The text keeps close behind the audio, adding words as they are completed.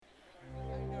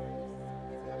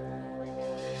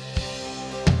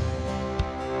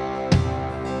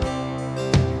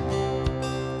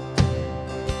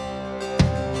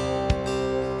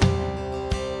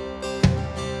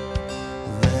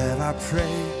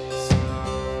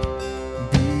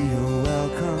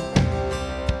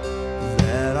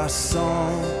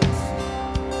songs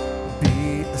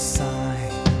be a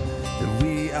sign that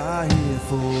we are here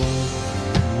for you.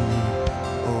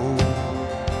 Oh,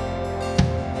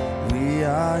 we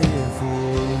are here for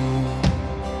you.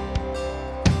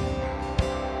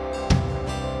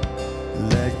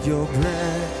 Let your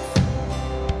breath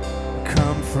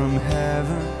come from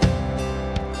heaven,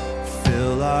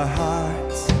 fill our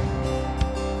hearts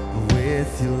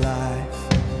with your life.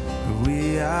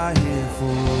 We are here for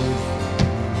you.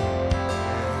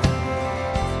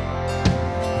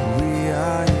 We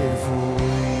are here for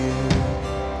you.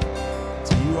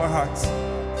 To you our hearts.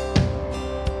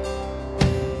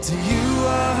 To you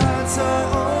our hearts are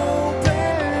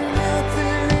open.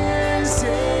 Nothing is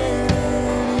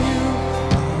hidden. You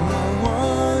are our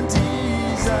one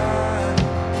desire.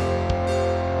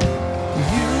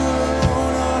 You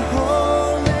alone are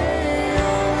holy.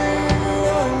 Only you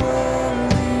are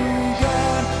worthy,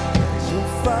 God. Let your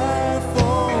fire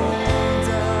fall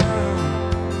down.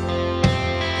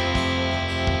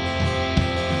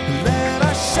 Let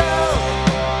our shout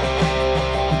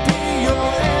be your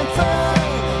anthem.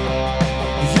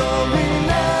 Your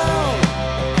renown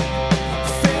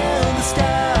fill the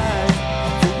sky.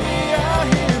 For we are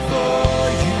here for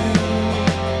you.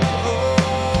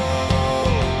 Oh,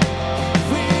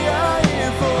 we are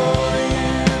here for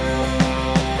you.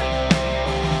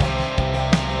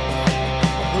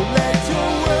 Let your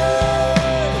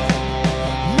word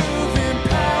move in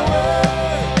power.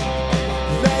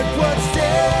 Let what's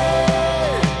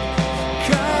dead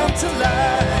come to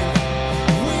life.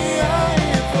 We are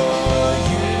here for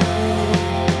you.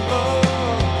 Oh,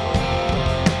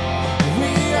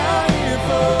 we are here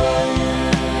for you.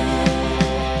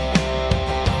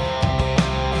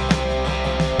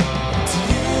 To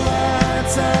you our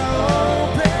hearts are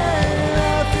open.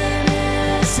 Nothing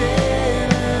is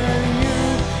hidden. You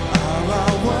are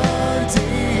our one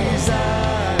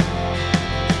desire.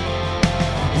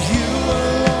 You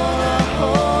alone are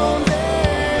holy.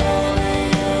 Only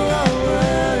you are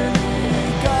worthy,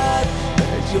 God.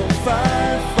 Let your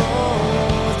fire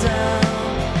fall down.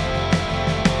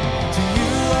 To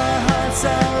you our hearts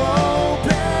are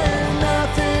open.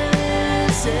 Nothing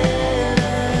is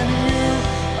hidden. You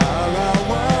are our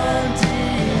one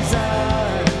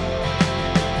desire.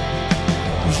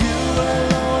 You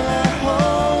alone are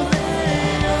holy.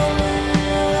 Only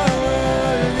you are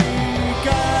worthy,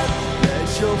 God. Let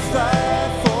your fire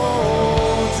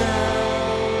fall down.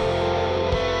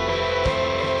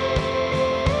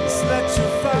 Just let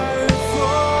your fire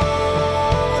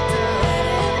fall down.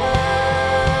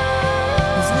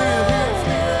 'Cause we're here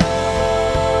for you.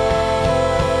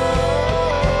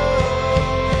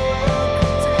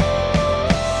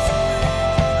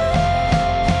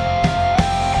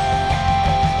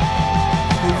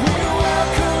 We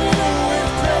welcome you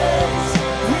with praise.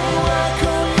 We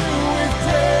welcome you with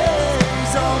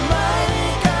praise. Almighty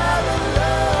God of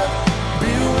love,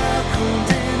 be welcomed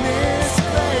in this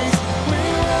place. We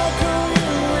welcome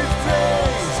you with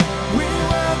praise. We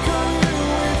welcome you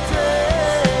with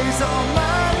praise.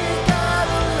 Almighty God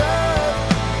of love,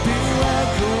 be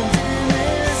welcomed in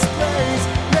this place.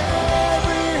 Let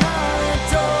every heart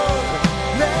adore.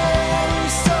 Let every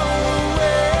soul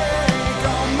awake.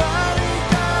 Almighty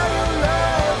God of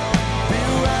love, be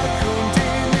welcomed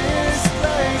in this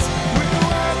place. We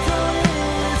welcome you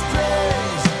with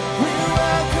praise. We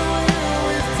welcome you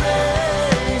with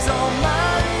praise.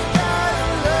 Almighty God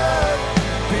of love,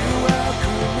 be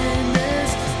welcomed in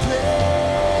this place.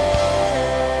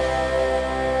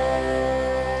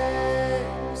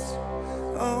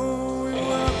 Oh, we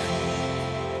welcome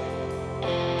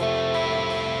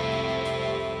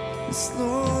yes,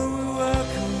 Lord, we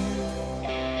welcome you.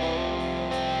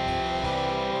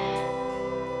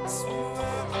 Yes, we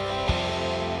welcome you.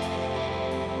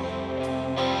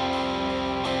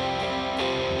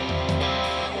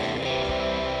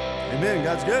 Amen.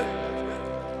 God's good.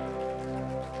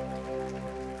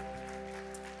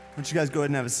 Why don't you guys go ahead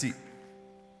and have a seat?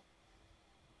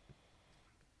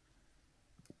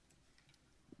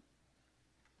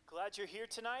 Glad you're here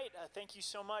tonight. Thank you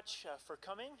so much for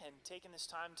coming and taking this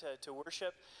time to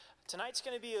worship. Tonight's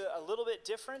going to be a little bit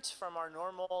different from our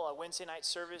normal Wednesday night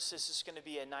service. This is going to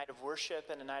be a night of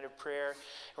worship and a night of prayer.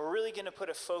 And we're really going to put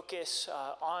a focus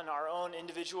on our own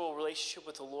individual relationship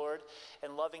with the Lord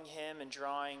and loving Him and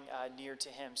drawing near to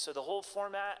Him. So the whole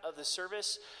format of the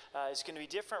service is going to be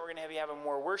different. We're going to be having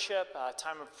more worship,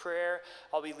 time of prayer.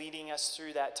 I'll be leading us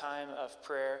through that time of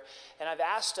prayer. And I've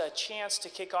asked Chance to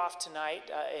kick off tonight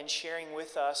and sharing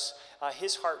with us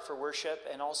his heart for worship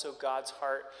and also God's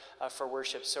heart for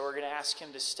worship. So we're going going to ask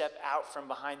him to step out from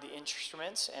behind the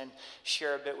instruments and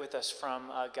share a bit with us from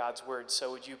God's word.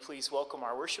 So would you please welcome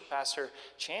our worship pastor,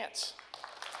 Chance.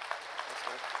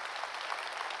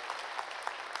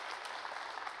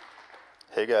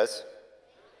 Hey guys,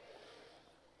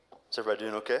 is everybody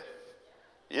doing okay?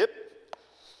 Yep.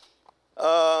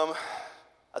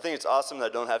 I think it's awesome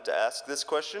that I don't have to ask this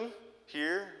question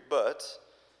here, but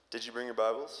did you bring your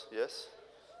Bibles? Yes?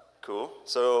 Cool.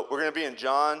 So we're going to be in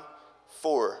John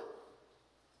 4.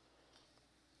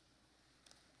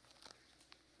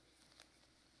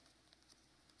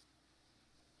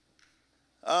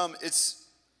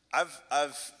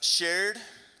 I've shared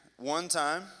one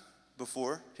time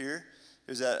before here.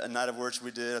 It was at a night of worship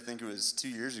we did. I think it was 2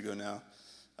 years ago now.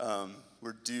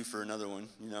 We're due for another one,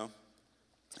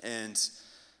 and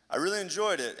I really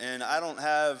enjoyed it. And I don't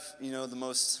have, the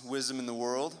most wisdom in the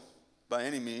world by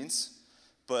any means,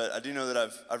 but I do know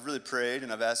that I've really prayed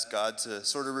and I've asked God to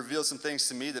sort of reveal some things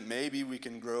to me that maybe we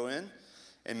can grow in,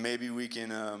 and maybe we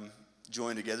can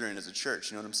join together in as a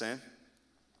church. You know what I'm saying?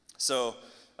 So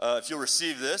if you'll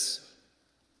receive this,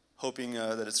 hoping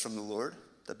that it's from the Lord,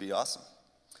 that'd be awesome.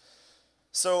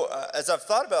 So as I've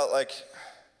thought about,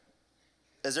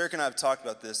 as Eric and I have talked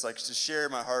about this, to share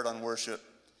my heart on worship,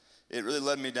 it really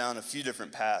led me down a few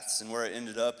different paths, and where I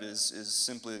ended up is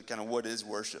simply kind of what is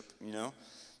worship, And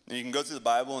you can go through the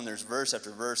Bible, and there's verse after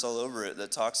verse all over it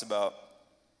that talks about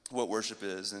what worship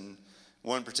is, and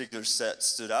one particular set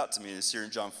stood out to me is here in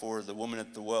John 4, the woman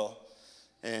at the well,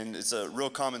 and it's a real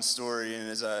common story, and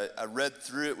as I read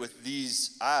through it with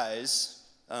these eyes,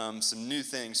 some new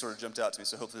things sort of jumped out to me,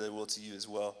 so hopefully they will to you as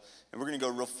well. And we're going to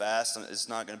go real fast. It's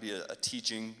not going to be a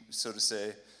teaching, so to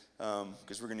say,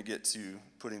 because we're going to get to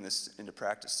putting this into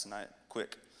practice tonight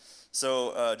quick.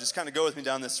 So just kind of go with me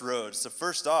down this road. So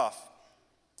first off,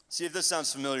 see if this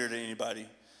sounds familiar to anybody.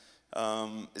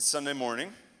 It's Sunday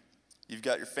morning. You've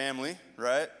got your family,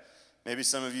 right? Maybe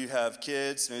some of you have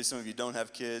kids. Maybe some of you don't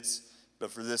have kids. But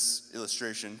for this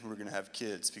illustration, we're going to have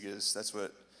kids because that's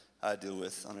what I deal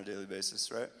with on a daily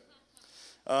basis, right?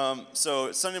 So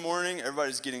it's Sunday morning,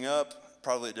 everybody's getting up,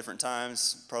 probably at different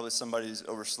times, probably somebody's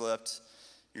overslept,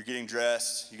 you're getting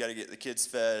dressed, you got to get the kids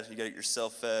fed, you got to get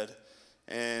yourself fed,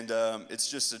 and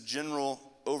it's just a general,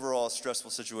 overall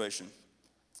stressful situation.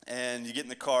 And you get in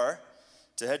the car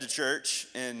to head to church,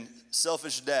 and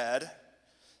selfish dad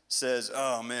says,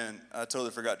 oh man, I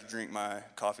totally forgot to drink my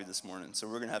coffee this morning, so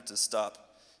we're going to have to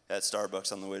stop at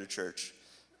Starbucks on the way to church.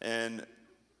 And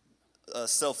a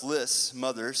selfless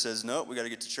mother says, no, we got to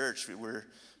get to church. We're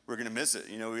going to miss it.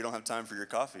 We don't have time for your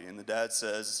coffee. And the dad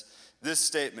says this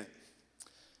statement: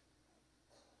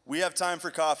 we have time for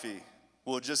coffee.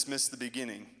 We'll just miss the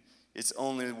beginning. It's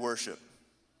only worship.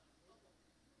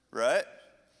 Right?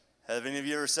 Have any of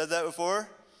you ever said that before?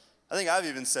 I think I've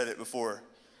even said it before.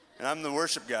 And I'm the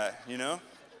worship guy,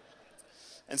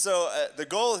 And so the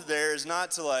goal there is not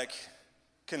to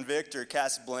convict or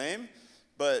cast blame,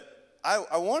 but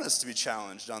I want us to be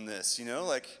challenged on this,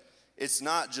 it's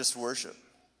not just worship.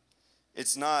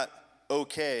 It's not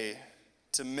okay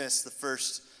to miss the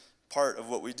first part of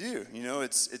what we do.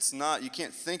 It's not, you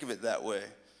can't think of it that way.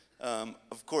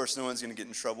 Of course, no one's going to get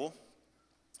in trouble.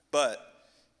 But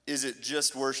is it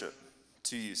just worship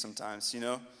to you sometimes,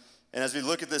 And as we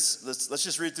look at this, let's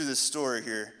just read through this story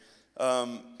here.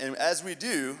 And as we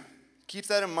do, keep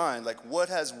that in mind. What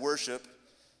has worship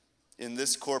in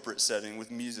this corporate setting with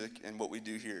music and what we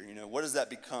do here? What does that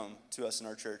become to us in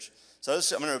our church? So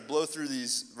I'm going to blow through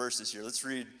these verses here. Let's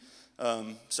read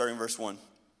starting verse 1.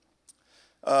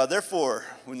 Therefore,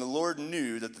 when the Lord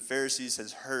knew that the Pharisees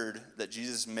had heard that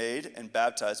Jesus made and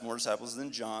baptized more disciples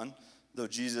than John, though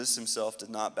Jesus himself did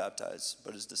not baptize,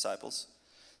 but his disciples,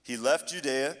 he left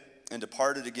Judea and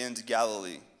departed again to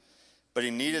Galilee. But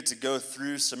he needed to go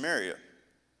through Samaria.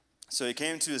 So he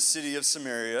came to a city of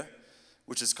Samaria,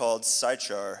 which is called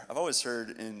Sychar. I've always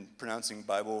heard in pronouncing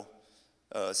Bible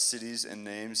cities and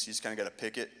names, you just kind of got to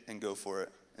pick it and go for it.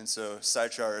 And so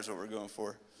Sychar is what we're going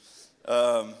for.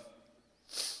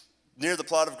 Near the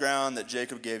plot of ground that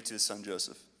Jacob gave to his son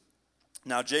Joseph.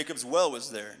 Now Jacob's well was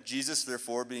there. Jesus,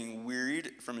 therefore, being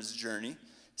wearied from his journey,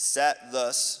 sat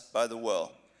thus by the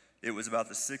well. It was about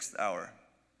the 6th hour.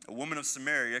 A woman of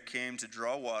Samaria came to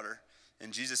draw water,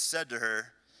 and Jesus said to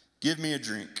her, give me a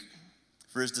drink.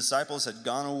 For his disciples had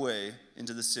gone away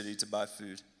into the city to buy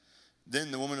food.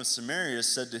 Then the woman of Samaria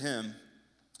said to him,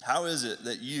 how is it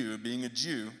that you, being a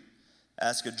Jew,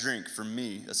 ask a drink from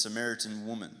me, a Samaritan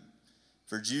woman?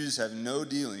 For Jews have no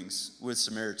dealings with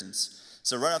Samaritans.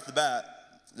 So right off the bat,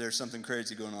 there's something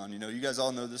crazy going on. You guys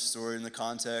all know this story in the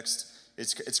context.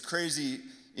 It's crazy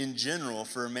in general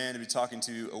for a man to be talking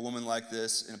to a woman like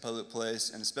this in a public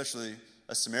place, and especially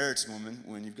a Samaritan woman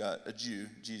when you've got a Jew,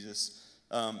 Jesus.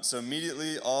 So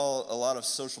immediately, a lot of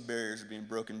social barriers are being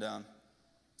broken down.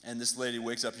 And this lady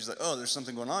wakes up, she's like, oh, there's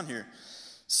something going on here.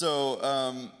 So,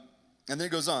 and then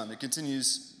it goes on. It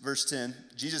continues, verse 10.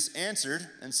 Jesus answered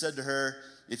and said to her,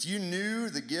 if you knew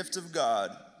the gift of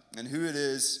God and who it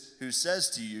is who says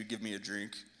to you, give me a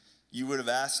drink, you would have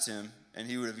asked him, and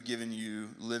he would have given you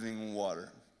living water.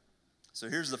 So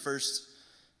here's the first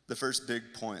big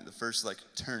point, the first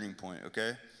turning point,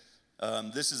 okay?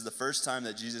 This is the first time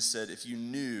that Jesus said, if you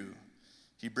knew,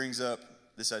 he brings up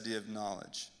this idea of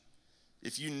knowledge.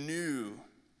 If you knew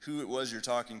who it was you're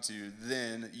talking to,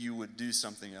 then you would do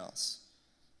something else.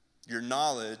 Your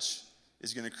knowledge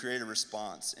is going to create a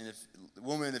response. And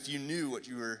if you knew what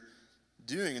you were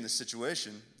doing in this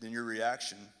situation, then your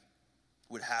reaction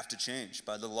would have to change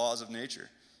by the laws of nature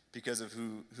because of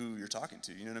who you're talking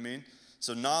to. You know what I mean?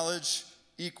 So knowledge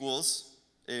equals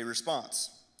a response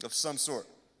of some sort.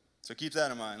 So keep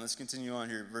that in mind. Let's continue on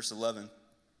here, verse 11.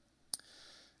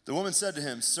 The woman said to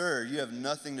him, sir, you have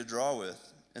nothing to draw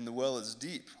with, and the well is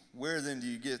deep. Where then do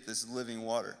you get this living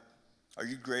water? Are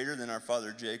you greater than our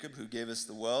father Jacob, who gave us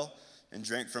the well and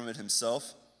drank from it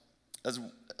himself,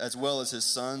 as well as his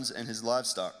sons and his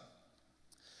livestock?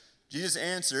 Jesus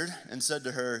answered and said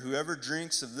to her, whoever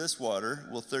drinks of this water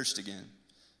will thirst again,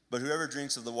 but whoever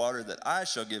drinks of the water that I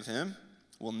shall give him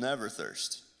will never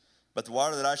thirst. But the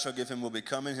water that I shall give him will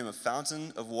become in him a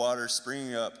fountain of water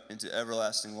springing up into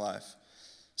everlasting life.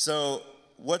 So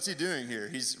what's he doing here?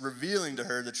 He's revealing to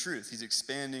her the truth. He's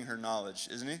expanding her knowledge,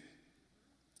 isn't he?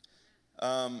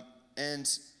 And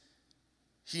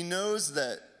he knows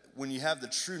that when you have the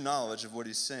true knowledge of what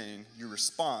he's saying, your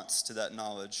response to that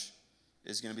knowledge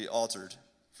is going to be altered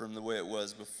from the way it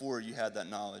was before you had that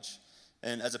knowledge.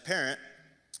 And as a parent,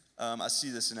 I see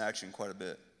this in action quite a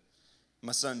bit.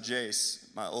 My son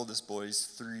Jace, my oldest boy,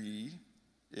 is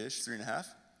 3.5.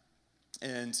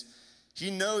 And he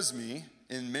knows me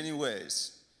in many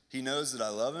ways. He knows that I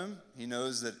love him. He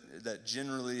knows that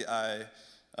generally I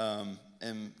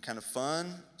am kind of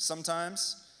fun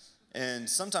sometimes. And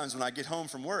sometimes when I get home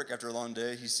from work after a long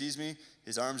day, he sees me,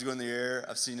 his arms go in the air.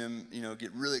 I've seen him,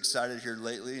 get really excited here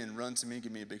lately and run to me,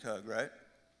 give me a big hug, right?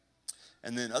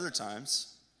 And then other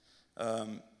times,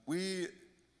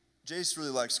 Jace really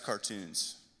likes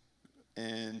cartoons,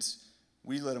 and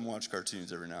we let him watch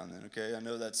cartoons every now and then, okay? I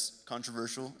know that's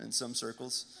controversial in some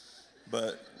circles,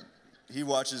 but he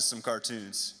watches some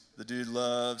cartoons. The dude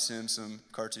loves him some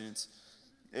cartoons.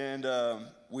 And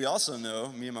we also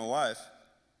know, me and my wife,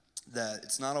 that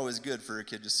it's not always good for a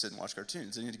kid to sit and watch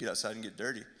cartoons. They need to get outside and get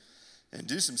dirty and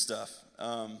do some stuff.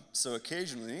 So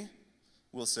occasionally,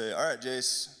 we'll say, all right,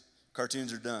 Jace,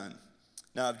 cartoons are done.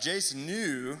 Now, if Jace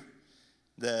knew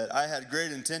that I had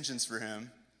great intentions for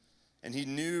him, and he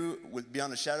knew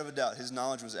beyond a shadow of a doubt his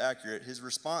knowledge was accurate, his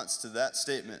response to that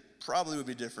statement probably would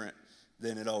be different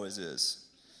than it always is.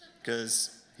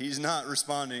 Because he's not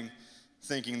responding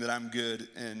thinking that I'm good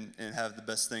and have the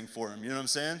best thing for him. You know what I'm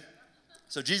saying?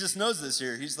 So Jesus knows this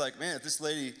here. He's like, man, if this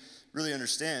lady really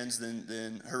understands,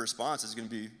 then her response is going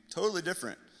to be totally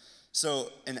different. So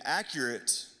an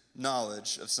accurate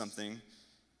knowledge of something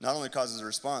not only causes a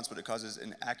response, but it causes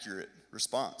an accurate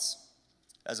response,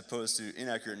 as opposed to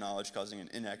inaccurate knowledge causing an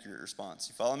inaccurate response.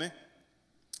 You follow me?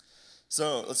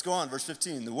 So let's go on, verse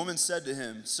 15. The woman said to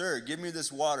him, sir, give me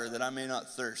this water that I may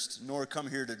not thirst, nor come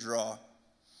here to draw.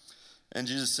 And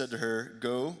Jesus said to her,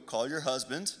 go, call your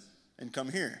husband, and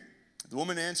come here. The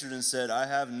woman answered and said, I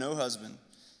have no husband.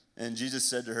 And Jesus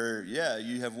said to her, yeah,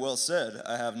 you have well said,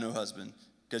 I have no husband,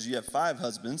 because you have 5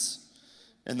 husbands,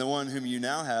 and the one whom you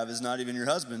now have is not even your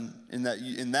husband. In that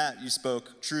you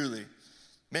spoke truly.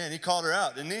 Man, he called her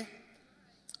out, didn't he?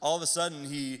 All of a sudden,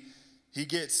 he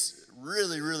gets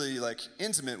really, really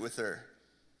intimate with her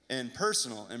and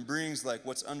personal, and brings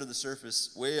what's under the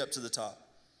surface way up to the top.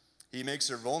 He makes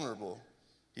her vulnerable.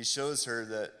 He shows her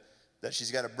that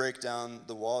she's got to break down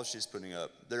the walls she's putting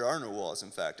up. There are no walls, in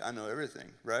fact. I know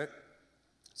everything, right?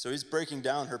 So he's breaking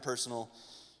down her personal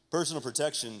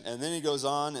protection. And then he goes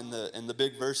on, and the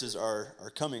big verses are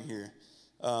coming here.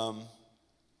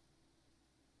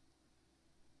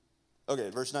 Okay,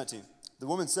 verse 19. The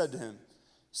woman said to him,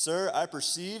 sir, I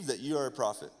perceive that you are a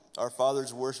prophet. Our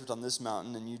fathers worshipped on this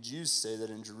mountain, and you Jews say that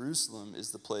in Jerusalem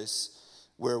is the place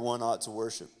where one ought to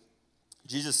worship.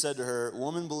 Jesus said to her,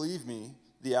 woman, believe me,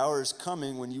 the hour is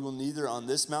coming when you will neither on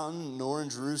this mountain nor in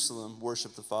Jerusalem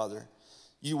worship the Father.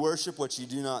 You worship what you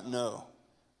do not know.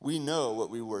 We know what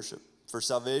we worship, for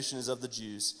salvation is of the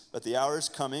Jews. But the hour is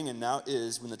coming, and now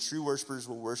is, when the true worshipers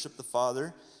will worship the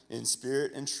Father in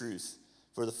spirit and truth.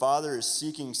 for the Father is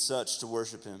seeking such to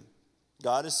worship him.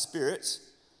 God is spirit,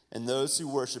 and those who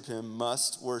worship him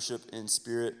must worship in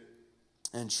spirit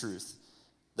and truth.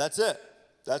 That's it.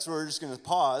 That's where we're just going to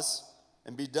pause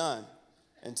and be done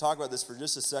and talk about this for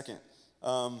just a second.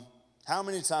 How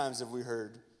many times have we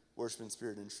heard worship in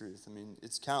spirit and truth? I mean,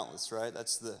 it's countless, right?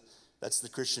 That's the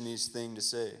Christianese thing to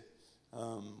say.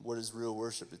 What is real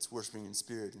worship? It's worshiping in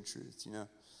spirit and truth, you know?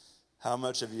 How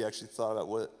much have you actually thought about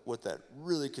what that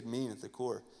really could mean at the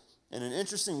core? And an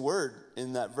interesting word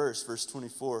in that verse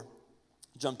 24,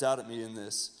 jumped out at me in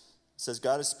this. It says,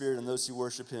 God is spirit, and those who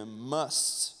worship him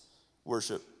must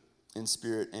worship in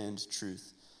spirit and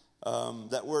truth.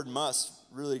 That word must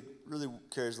really, really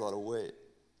carries a lot of weight.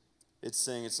 It's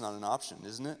saying it's not an option,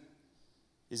 isn't it?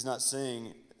 He's not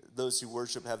saying those who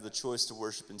worship have the choice to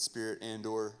worship in spirit and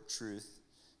or truth.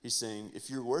 He's saying if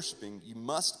you're worshiping, you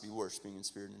must be worshiping in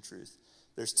spirit and truth.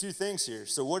 There's two things here.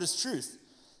 So what is truth?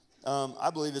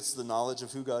 I believe it's the knowledge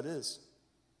of who God is.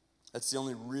 That's the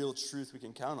only real truth we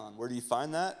can count on. Where do you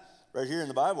find that? Right here in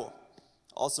the Bible.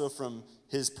 Also from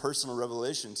his personal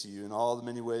revelation to you in all the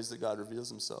many ways that God reveals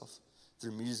himself.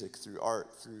 Through music, through art,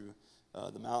 through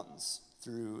the mountains,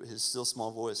 through his still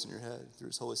small voice in your head, through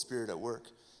his Holy Spirit at work.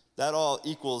 That all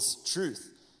equals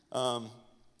truth.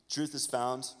 Truth is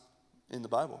found in the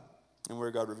Bible and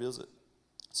where God reveals it.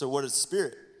 So what is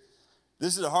spirit?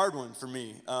 This is a hard one for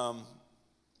me.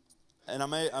 And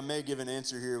I may give an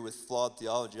answer here with flawed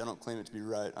theology. I don't claim it to be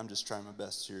right. I'm just trying my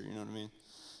best here, you know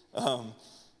what I mean?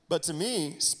 But to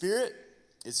me, spirit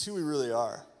is who we really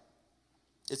are.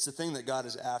 It's the thing that God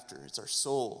is after. It's our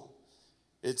soul.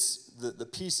 It's the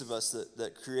piece of us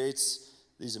that creates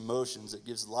these emotions, that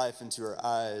gives life into our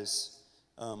eyes,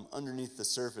 underneath the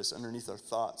surface, underneath our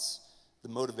thoughts. The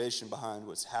motivation behind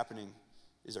what's happening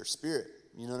is our spirit.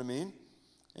 You know what I mean?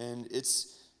 And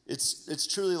it's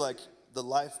truly like the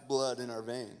lifeblood in our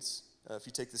veins. If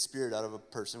you take the spirit out of a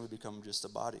person, we become just a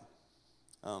body.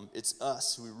 It's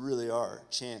us who we really are.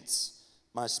 Chance.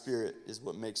 My spirit is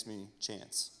what makes me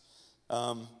Chance.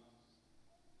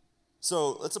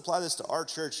 So let's apply this to our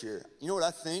church here. You know what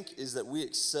I think is that we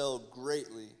excel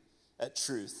greatly at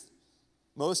truth.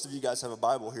 Most of you guys have a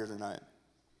Bible here tonight.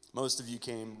 Most of you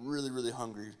came really, really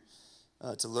hungry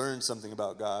to learn something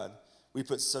about God. We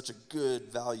put such a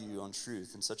good value on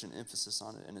truth and such an emphasis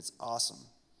on it, and it's awesome.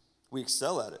 We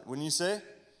excel at it. Wouldn't you say?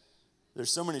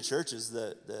 There's so many churches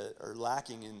that are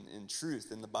lacking in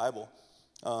truth in the Bible.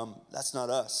 That's not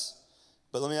us.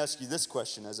 But let me ask you this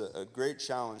question as a great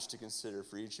challenge to consider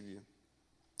for each of you.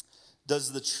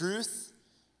 Does the truth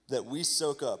that we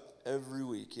soak up every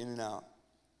week in and out,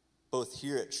 both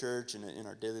here at church and in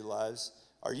our daily lives,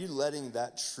 are you letting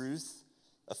that truth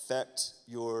affect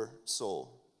your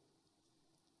soul?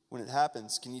 When it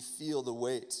happens, can you feel the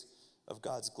weight of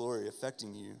God's glory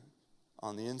affecting you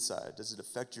on the inside? Does it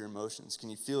affect your emotions? Can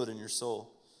you feel it in your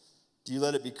soul? Do you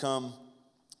let it become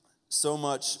so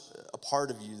much a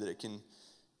part of you that it can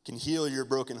heal your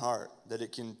broken heart, that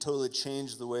it can totally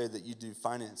change the way that you do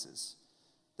finances,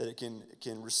 that it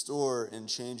can restore and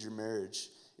change your marriage?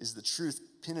 Is the truth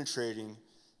penetrating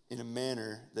in a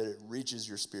manner that it reaches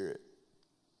your spirit?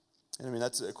 And I mean,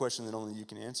 that's a question that only you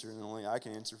can answer and only I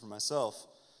can answer for myself.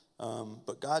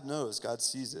 But God knows, God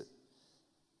sees it.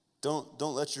 Don't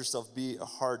let yourself be a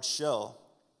hard shell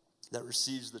that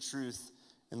receives the truth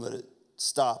and let it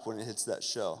stop when it hits that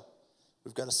shell.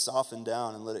 We've got to soften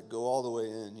down and let it go all the way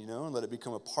in, and let it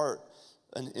become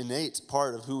an innate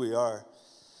part of who we are.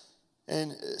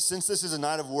 And since this is a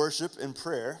night of worship and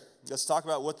prayer, let's talk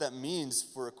about what that means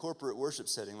for a corporate worship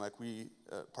setting like we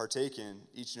partake in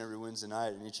each and every Wednesday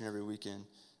night and each and every weekend.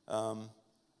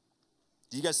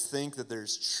 Do you guys think that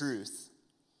there's truth,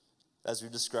 as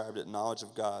we've described it, knowledge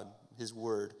of God, his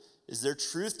word? Is there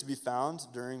truth to be found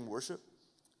during worship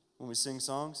when we sing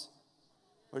songs?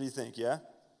 What do you think, yeah?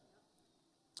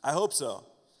 I hope so.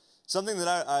 Something that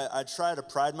I try to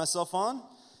pride myself on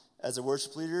as a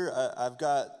worship leader. I've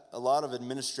got a lot of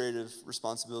administrative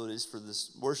responsibilities for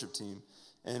this worship team.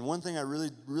 And one thing I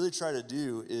really, really try to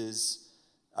do is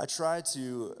I try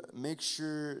to make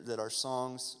sure that our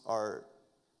songs are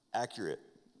accurate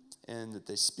and that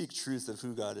they speak truth of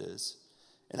who God is.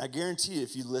 And I guarantee you,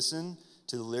 if you listen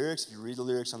to the lyrics, if you read the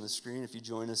lyrics on the screen, if you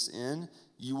join us in,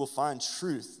 you will find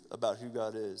truth about who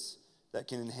God is that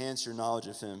can enhance your knowledge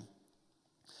of him.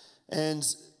 And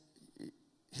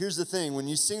here's the thing, when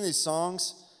you sing these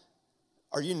songs,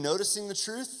 are you noticing the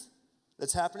truth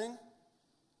that's happening?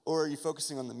 Or are you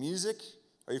focusing on the music?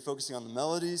 Are you focusing on the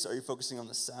melodies? Are you focusing on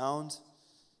the sound?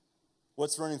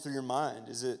 What's running through your mind?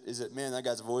 Is it, man, that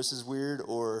guy's voice is weird?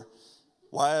 Or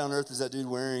why on earth is that dude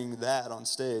wearing that on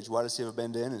stage? Why does he have a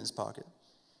bandana in his pocket?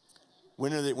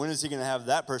 When is he going to have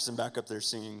that person back up there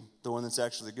singing, the one that's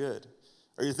actually good?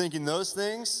 Are you thinking those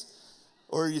things?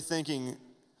 Or are you thinking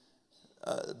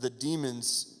the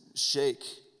demons shake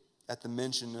at the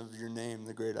mention of your name,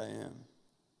 the great I am?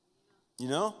 You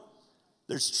know?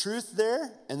 There's truth there,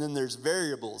 and then there's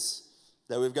variables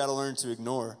that we've got to learn to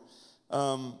ignore.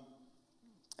 And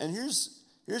here's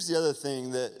the other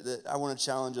thing that I want to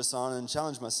challenge us on and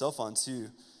challenge myself on too.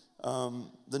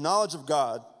 The knowledge of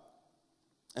God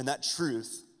and that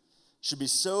truth should be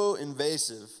so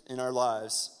invasive in our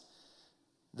lives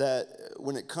that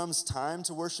when it comes time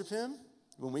to worship him,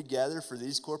 when we gather for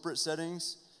these corporate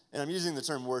settings, and I'm using the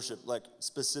term worship like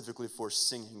specifically for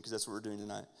singing because that's what we're doing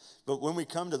tonight. But when we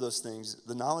come to those things,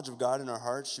 the knowledge of God in our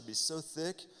hearts should be so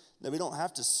thick that we don't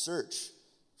have to search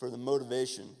for the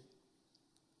motivation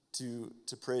to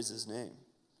praise his name.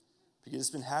 Because it's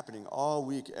been happening all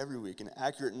week, every week, and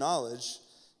accurate knowledge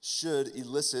should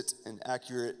elicit an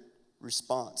accurate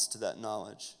response to that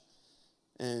knowledge.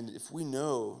 And if we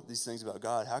know these things about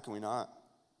God, how can we not?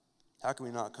 How can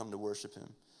we not come to worship him?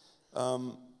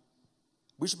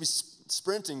 We should be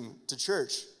sprinting to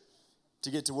church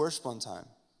to get to worship on time.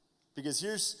 Because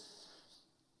here's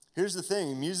the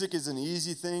thing. Music is an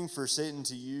easy thing for Satan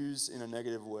to use in a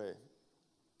negative way.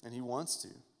 And he wants to.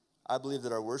 I believe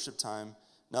that our worship time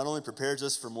not only prepares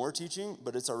us for more teaching,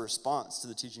 but it's our response to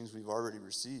the teachings we've already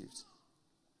received.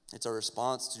 It's our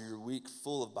response to your week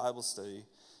full of Bible study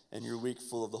and your week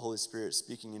full of the Holy Spirit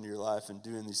speaking into your life and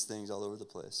doing these things all over the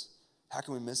place. How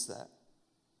can we miss that?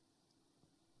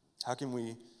 How can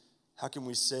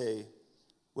we say,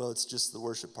 well, it's just the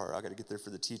worship part. I got to get there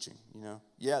for the teaching, you know?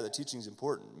 Yeah, the teaching's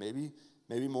important. Maybe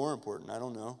more important. I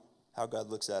don't know how God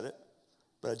looks at it.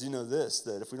 But I do know this,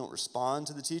 that if we don't respond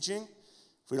to the teaching,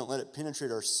 if we don't let it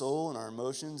penetrate our soul and our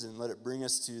emotions and let it bring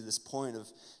us to this point of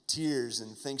tears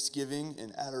and thanksgiving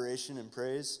and adoration and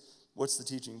praise, what's the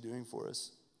teaching doing for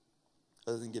us?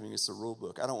 Other than giving us a rule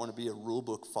book. I don't want to be a rule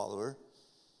book follower.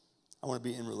 I want to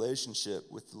be in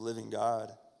relationship with the living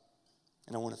God.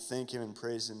 And I want to thank him and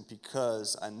praise him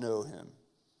because I know him.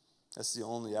 That's the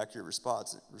only accurate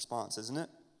response, isn't it?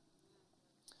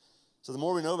 So the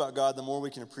more we know about God, the more we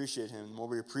can appreciate him. The more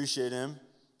we appreciate him,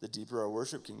 the deeper our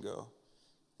worship can go.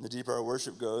 And the deeper our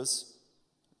worship goes,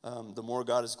 the more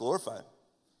God is glorified.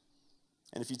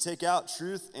 And if you take out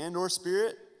truth and or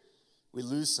spirit, we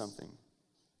lose something.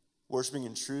 Worshiping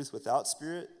in truth without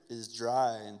spirit is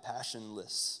dry and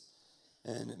passionless.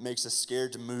 And it makes us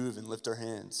scared to move and lift our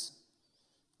hands.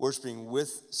 Worshiping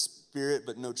with spirit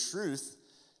but no truth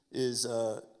is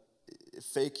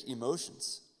fake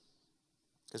emotions.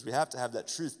 Because we have to have that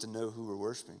truth to know who we're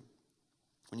worshiping.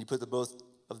 When you put the both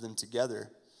of them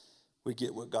together, we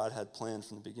get what God had planned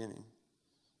from the beginning.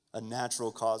 A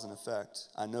natural cause and effect.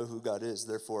 I know who God is,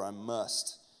 therefore I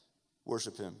must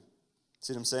worship him.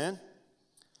 See what I'm saying?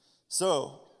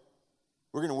 So,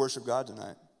 we're going to worship God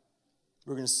tonight.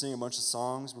 We're going to sing a bunch of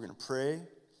songs. We're going to pray.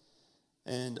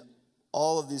 And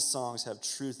all of these songs have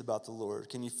truth about the Lord.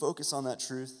 Can you focus on that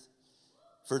truth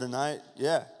for tonight?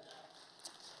 Yeah.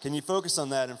 Can you focus on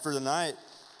that? And for tonight,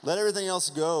 let everything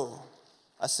else go.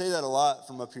 I say that a lot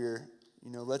from up here. You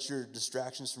know, let your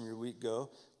distractions from your week go.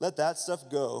 Let that stuff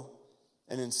go.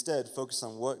 And instead, focus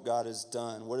on what God has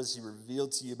done. What has he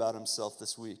revealed to you about himself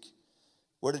this week?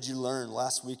 What did you learn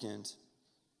last weekend?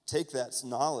 Take that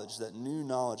knowledge, that new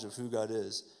knowledge of who God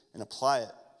is, and apply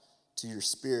it to your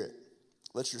spirit.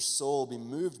 Let your soul be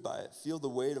moved by it. Feel the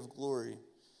weight of glory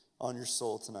on your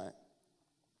soul tonight.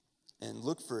 And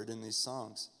look for it in these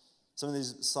songs. Some of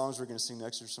these songs we're going to sing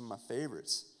next are some of my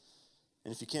favorites.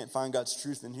 And if you can't find God's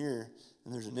truth in here,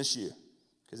 then there's an issue.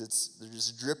 Because they're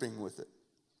just dripping with it.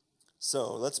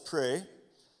 So let's pray.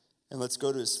 And let's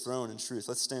go to his throne in truth.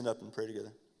 Let's stand up and pray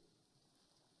together.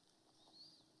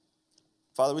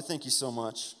 Father, we thank you so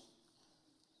much.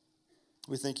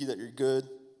 We thank you that you're good,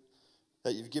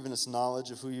 that you've given us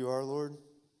knowledge of who you are, Lord.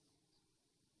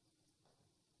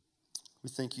 We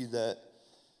thank you that,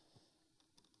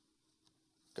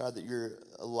 God, that you're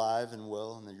alive and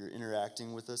well and that you're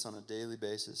interacting with us on a daily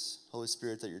basis. Holy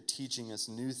Spirit, that you're teaching us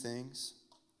new things,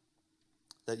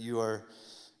 that you are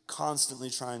constantly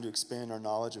trying to expand our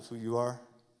knowledge of who you are,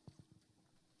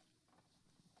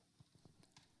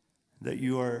 that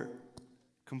you are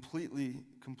completely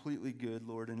good,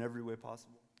 Lord, in every way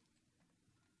possible.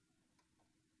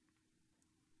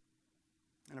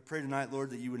 And I pray tonight,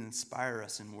 Lord, that you would inspire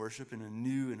us in worship in a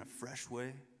new and a fresh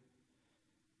way.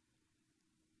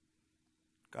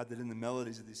 God, that in the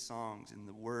melodies of these songs, in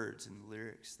the words and the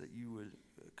lyrics, that you would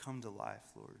come to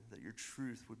life, Lord, that your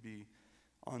truth would be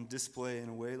on display in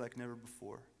a way like never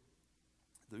before,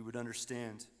 that we would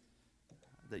understand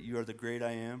that you are the great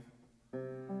I am, God,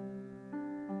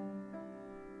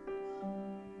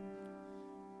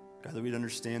 that we'd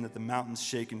understand that the mountains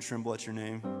shake and tremble at your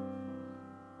name.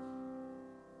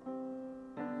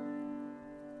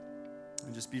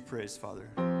 And just be praised, Father.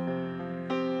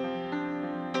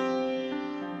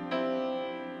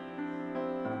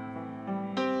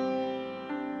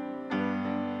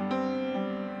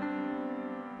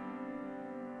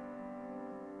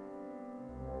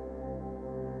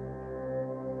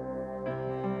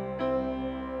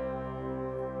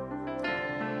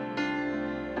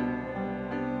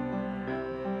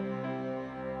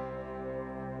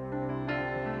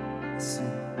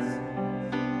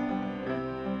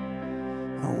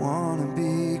 I wanna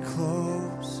be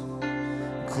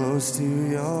close to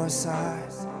your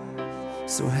side,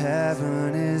 so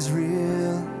heaven is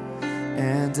real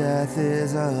and death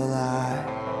is a lie.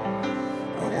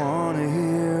 I wanna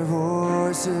hear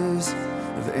voices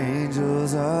of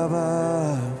angels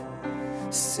above,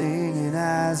 singing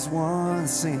as one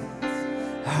sings,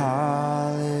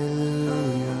 hallelujah.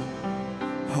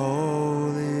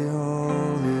 Holy,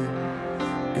 holy,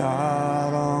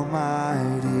 God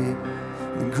Almighty,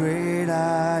 the great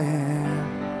I am,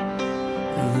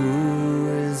 who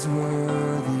is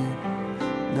worthy,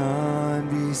 none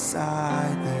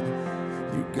beside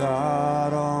thee. You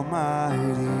God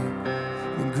Almighty,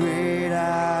 the great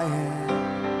I am.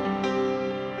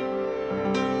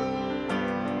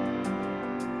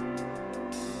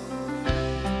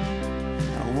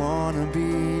 I wanna be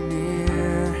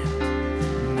near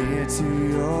to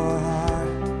your heart,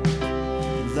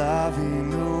 loving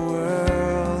the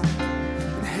world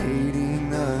and hating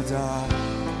the dark.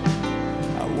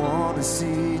 I wanna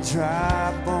see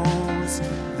dry bones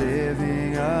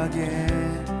living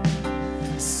again,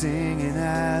 singing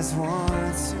as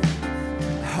one,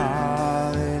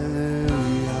 hallelujah.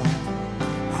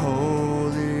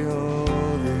 Holy,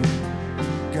 holy,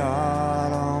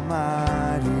 God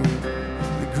Almighty,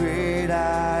 the great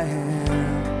I am.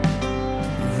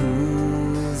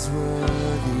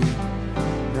 Worthy,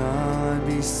 none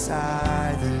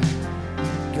beside thee,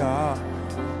 God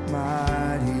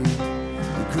Almighty,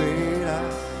 the great I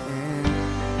am.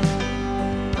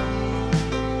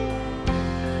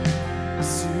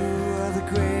 You are the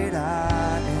great I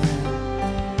am.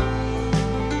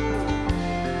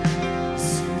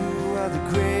 You are the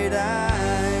great I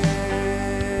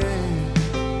am.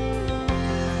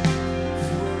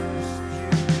 Worship you.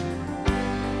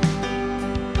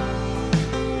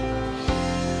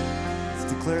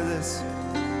 Declare this.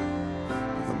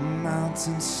 The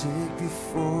mountains shake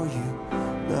before you,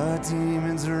 the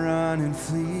demons run and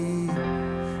flee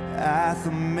at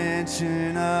the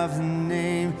mention of the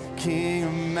name King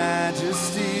of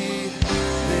Majesty.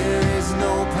 There is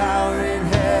no power in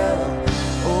hell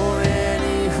or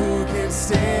any who can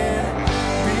stand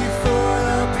before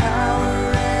the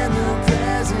power and the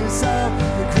presence of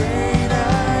the great I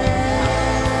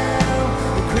am,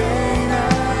 the great I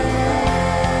am.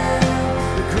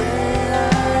 Great I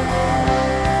am.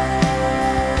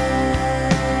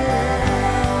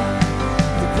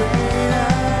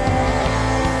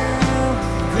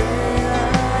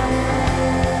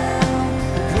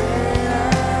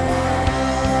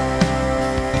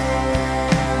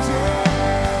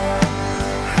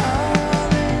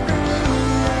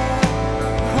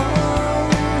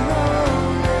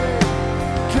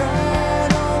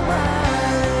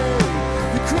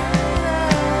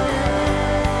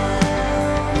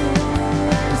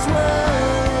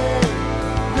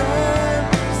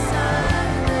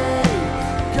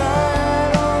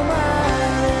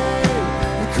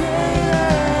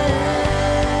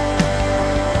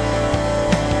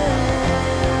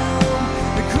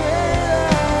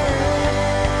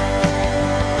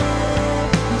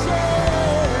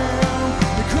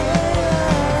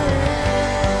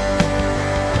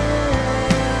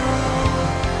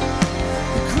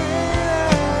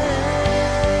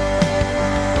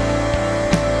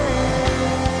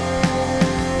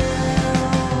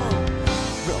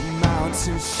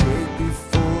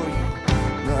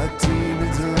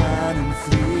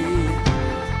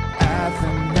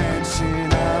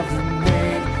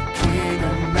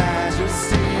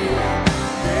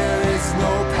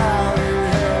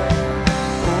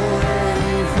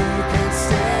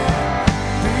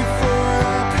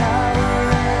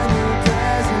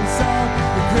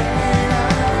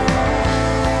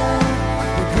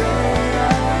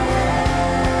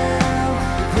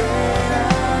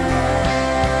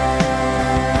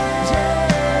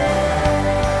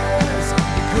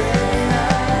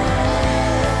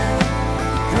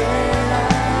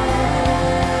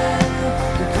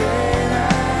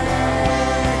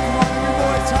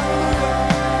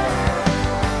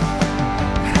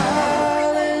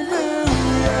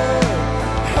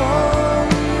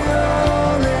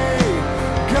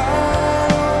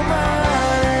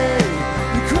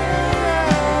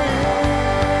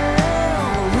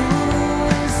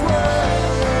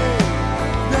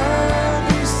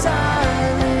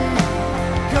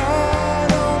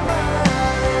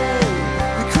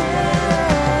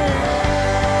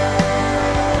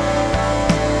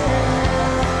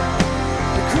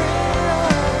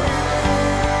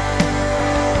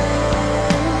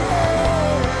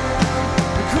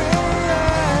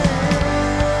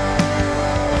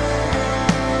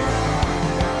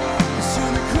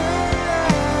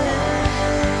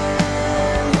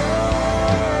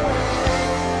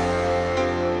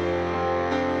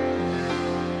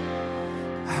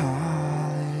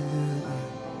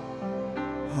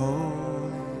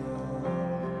 holy,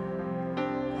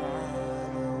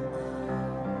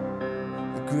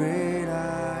 the great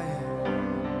I am.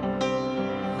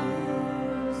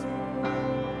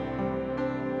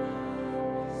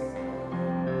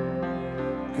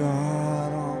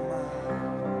 God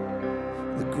Almighty,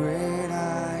 the great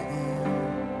I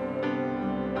am.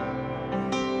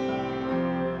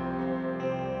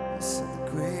 Yes,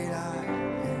 the great I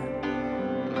am.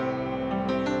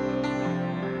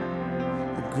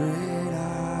 The great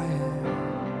I am.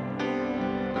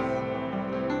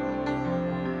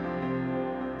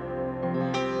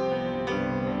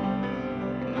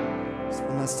 Just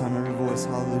one last time, every voice,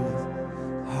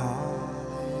 hallelujah.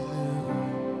 Hallelujah.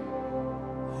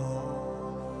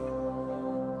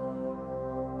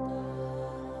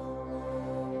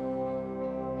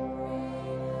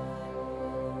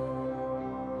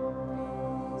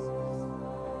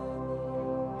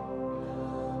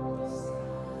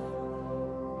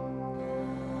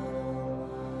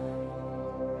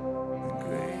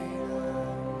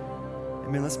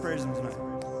 Amen. Let's praise him tonight.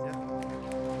 Yeah.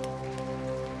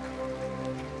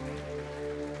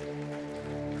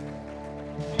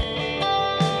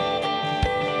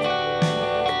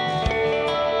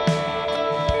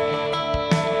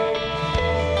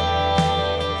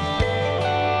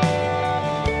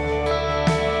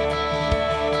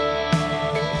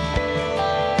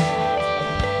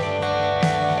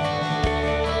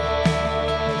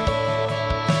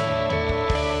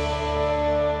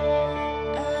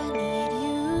 I need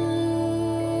you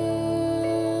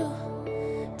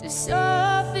to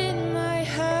soften my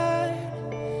heart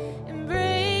and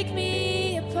break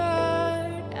me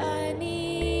apart. I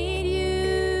need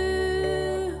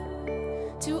you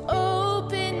to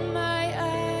open my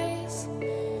eyes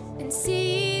and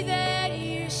see that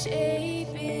you're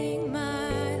shaping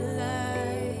my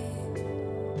life.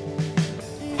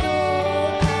 And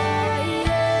all I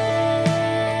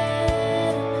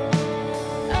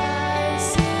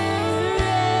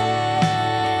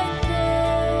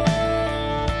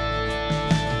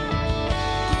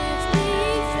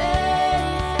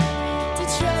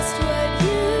trust what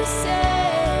you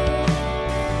say,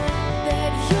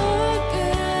 that you're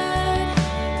good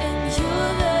and your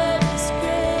love is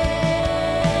great.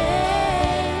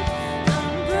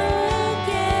 I'm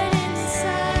broken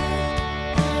inside,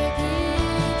 I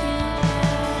give you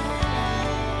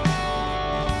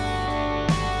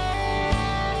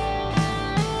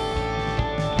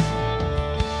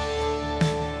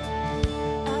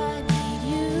I need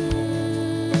you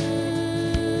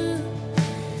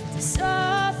to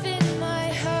soften my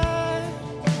heart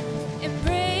and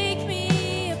break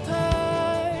me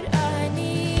apart. I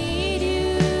need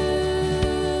you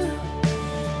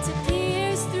to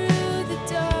pierce through the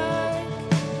dark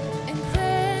and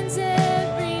cleanse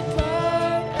every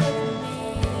part of me.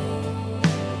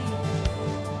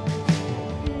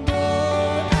 And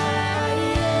all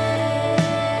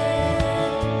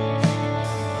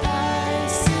I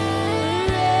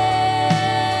surrender.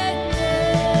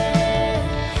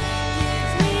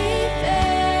 Give me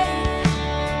faith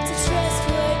to trust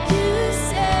what you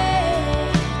say,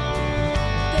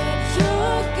 that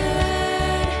you're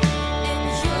good and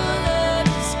your love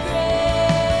is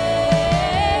great.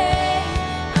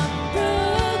 I'm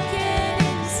broken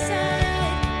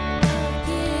inside, I'll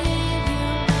give you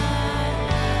my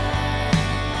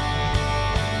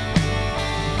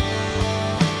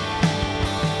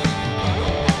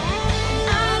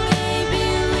I may be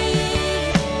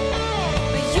weak,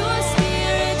 but your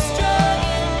spirit's strong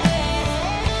in me.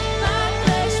 My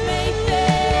flesh may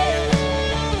fail,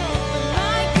 but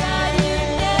my God, you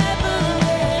never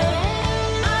will.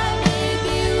 I may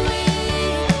be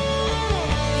weak,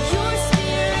 but your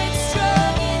spirit's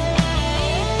strong in me.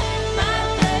 My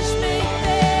flesh may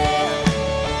fail,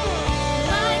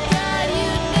 my God,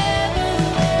 you never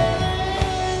will.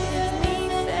 Give me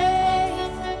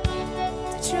faith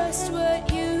to trust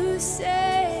what you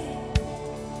say,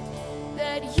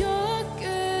 that you're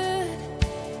good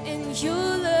and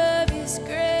your love is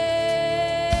great.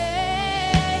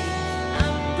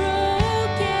 I'm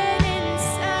broken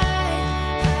inside,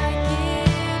 I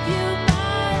give you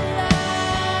my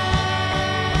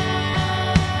life.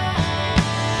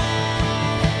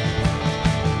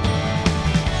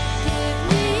 Give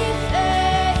me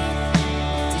faith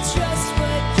to trust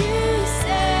what you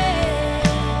say,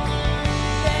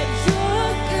 that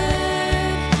you're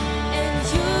good and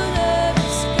your love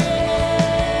is great.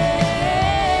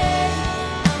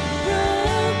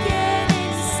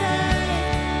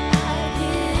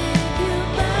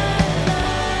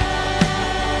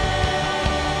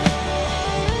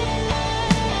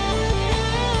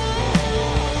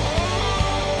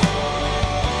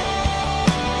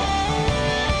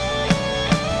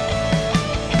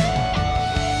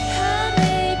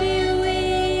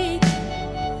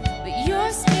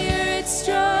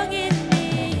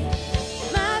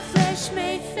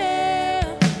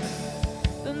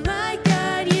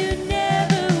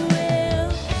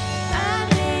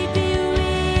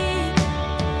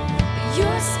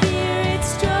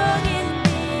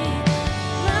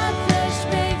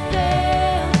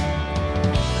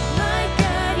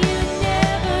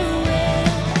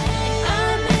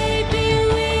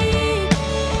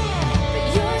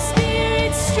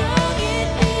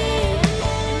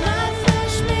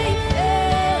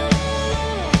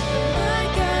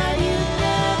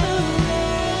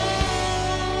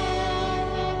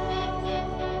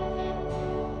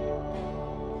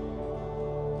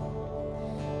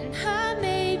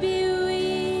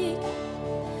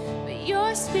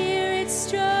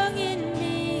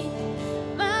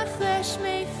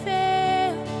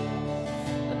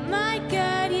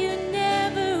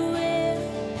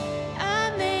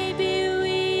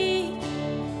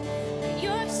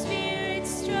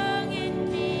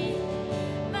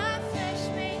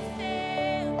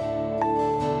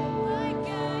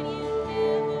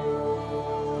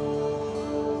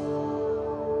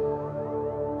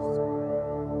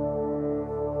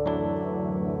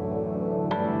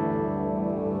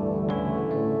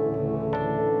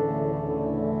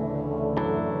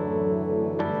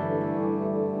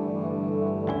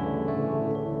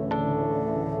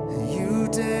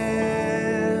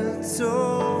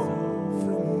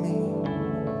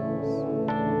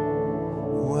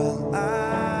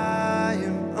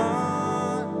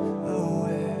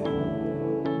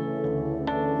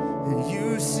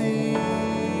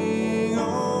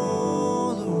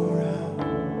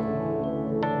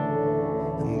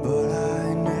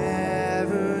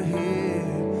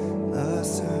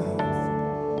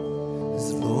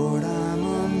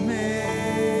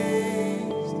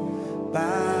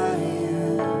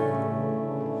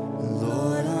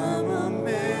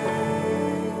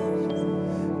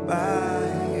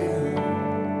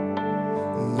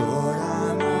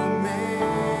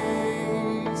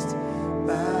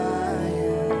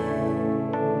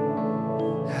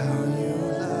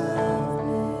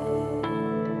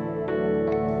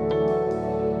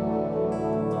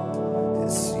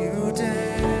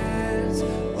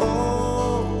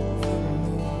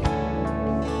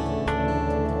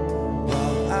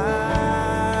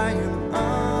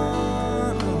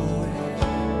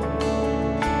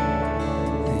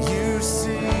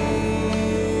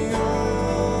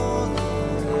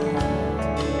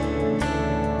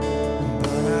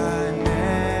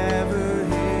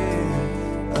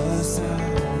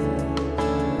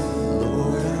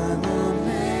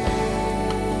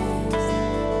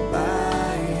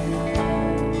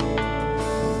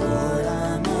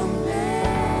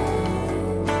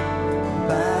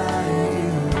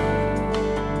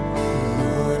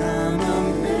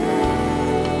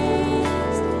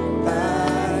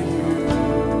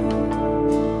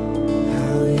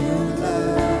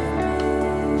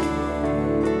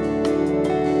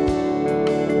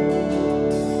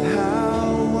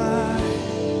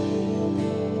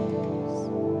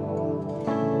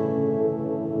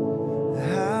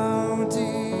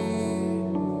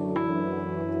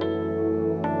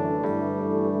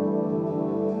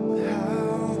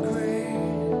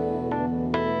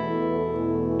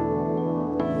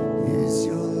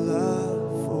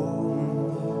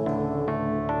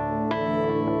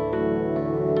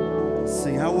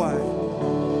 How wide?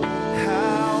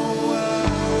 How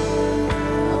wide?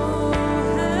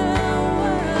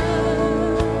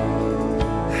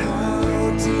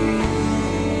 How deep?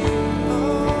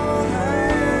 Oh,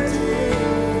 how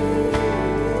deep?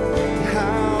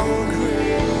 How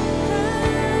great?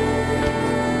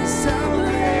 How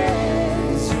great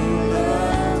your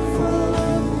love for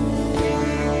me.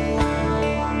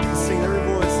 Sing in every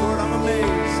voice, Lord, I'm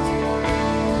amazed.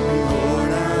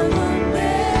 Lord, I'm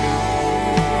amazed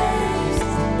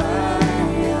by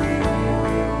you.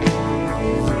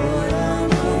 Lord,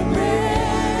 I'm amazed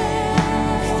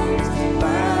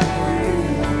by you.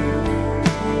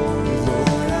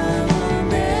 Lord, I'm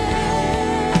amazed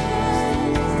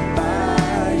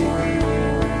by you.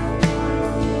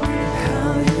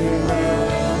 How you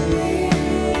love me.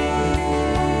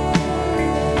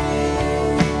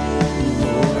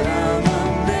 Lord, I'm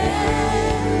amazed by you. Lord, I'm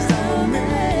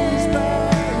amazed by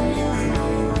you.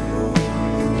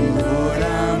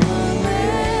 Lord, I'm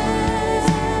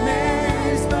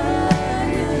amazed by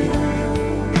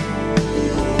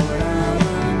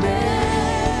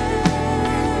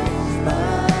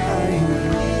you.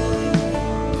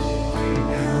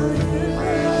 How you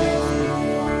love me.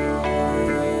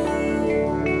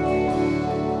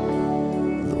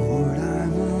 Lord,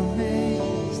 I'm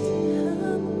amazed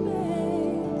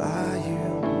by you.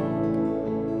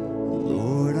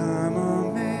 Lord, I'm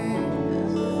amazed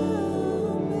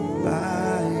by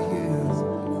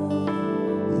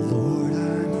you. Lord,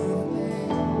 I'm amazed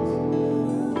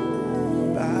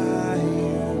by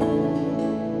you.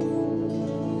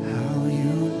 How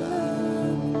you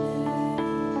love me.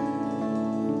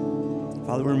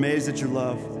 Father, we're amazed at your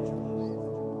love.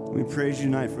 We praise you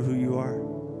tonight for who you are.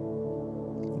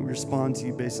 We respond to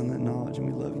you based on that knowledge, and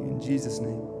we love you in Jesus'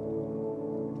 name.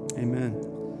 Amen.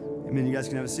 Amen. You guys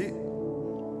can have a seat.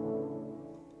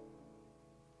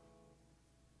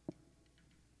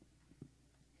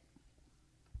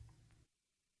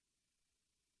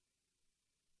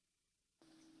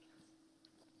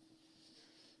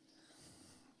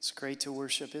 It's great to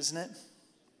worship, isn't it?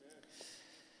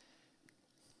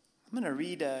 I'm going to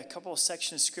read a couple of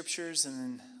sections of scriptures and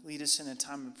then lead us in a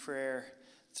time of prayer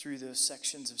through those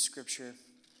sections of scripture.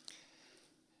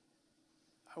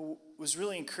 I was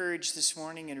really encouraged this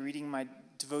morning in reading my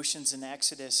devotions in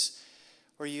Exodus,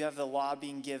 where you have the law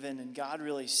being given, and God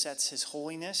really sets his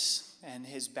holiness and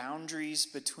his boundaries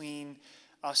between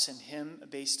us and him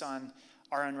based on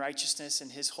our unrighteousness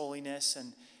and his holiness.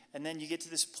 And then you get to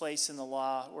this place in the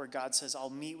law where God says, I'll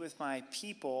meet with my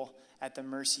people at the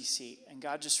mercy seat. And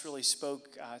God just really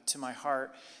spoke to my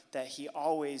heart that he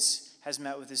always has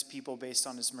met with his people based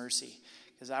on his mercy.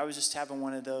 Because I was just having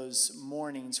one of those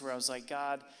mornings where I was like,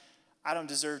 God, I don't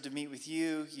deserve to meet with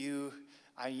you.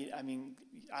 I mean,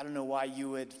 I don't know why you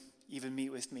would even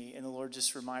meet with me. And the Lord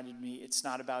just reminded me, it's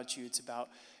not about you, it's about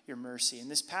your mercy.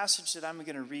 And this passage that I'm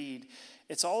going to read,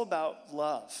 it's all about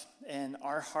love and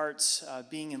our hearts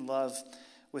being in love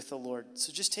with the Lord.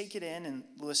 So just take it in and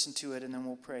listen to it, and then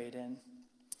we'll pray it in.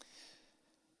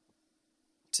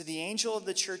 To the angel of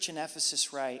the church in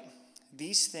Ephesus write,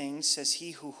 these things says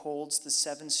he who holds the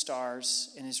 7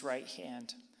 stars in his right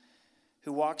hand,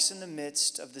 who walks in the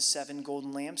midst of the 7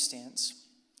 golden lampstands.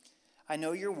 I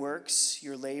know your works,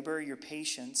 your labor, your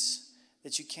patience,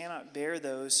 that you cannot bear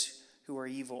those who are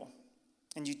evil.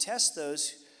 And you test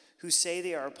those who say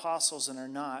they are apostles and are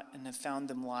not, and have found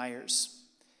them liars.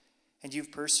 And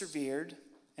you've persevered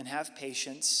and have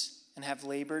patience and have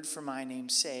labored for my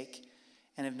name's sake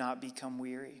and have not become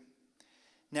weary.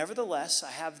 Nevertheless,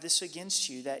 I have this against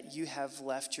you, that you have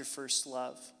left your first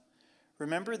love.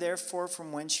 Remember, therefore,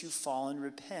 from whence you've fallen,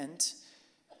 repent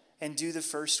and do the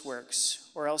first works,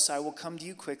 or else I will come to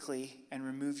you quickly and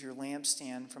remove your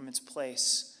lampstand from its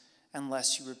place,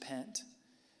 unless you repent.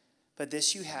 But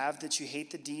this you have, that you hate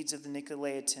the deeds of the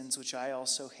Nicolaitans, which I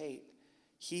also hate.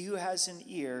 He who has an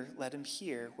ear, let him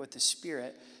hear what the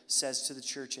Spirit says to the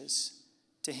churches.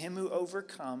 To him who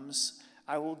overcomes,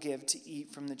 I will give to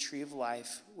eat from the tree of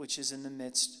life, which is in the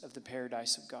midst of the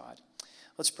paradise of God.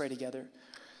 Let's pray together.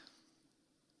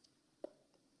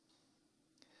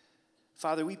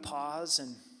 Father, we pause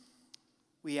and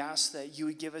we ask that you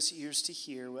would give us ears to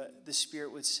hear what the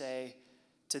Spirit would say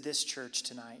to this church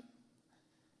tonight.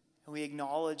 And we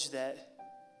acknowledge that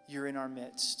you're in our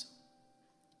midst.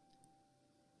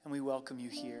 And we welcome you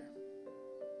here.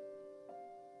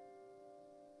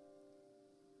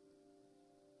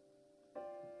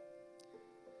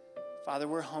 Father,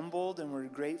 we're humbled and we're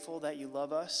grateful that you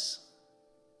love us,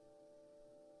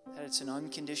 that it's an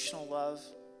unconditional love.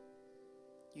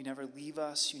 You never leave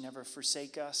us, you never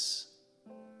forsake us.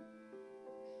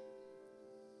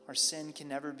 Our sin can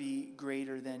never be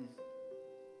greater than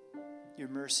your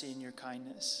mercy and your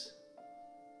kindness.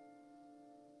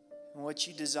 And what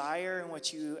you desire and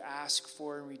what you ask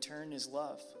for in return is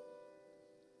love.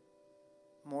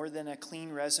 More than a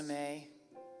clean resume,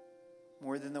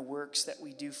 more than the works that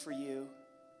we do for you.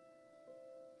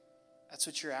 That's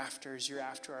what you're after, is you're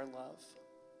after our love.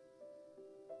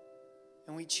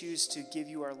 And we choose to give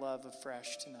you our love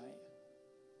afresh tonight.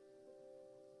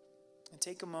 And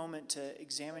take a moment to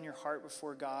examine your heart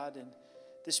before God. And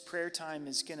this prayer time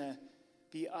is going to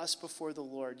be us before the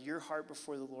Lord, your heart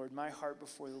before the Lord, my heart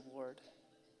before the Lord.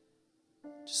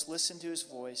 Just listen to his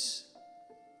voice.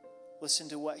 Listen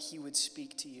to what he would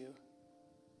speak to you.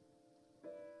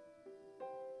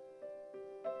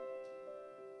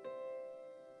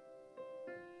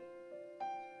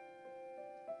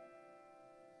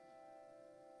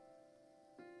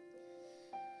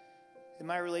 In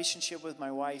my relationship with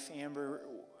my wife, Amber,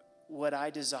 what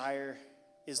I desire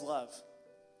is love.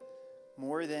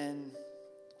 More than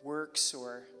works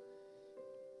or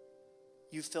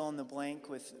you fill in the blank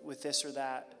with this or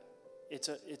that.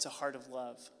 It's a heart of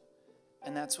love.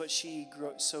 And that's what she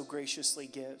so graciously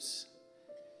gives.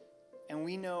 And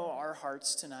we know our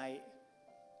hearts tonight,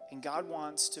 and God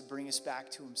wants to bring us back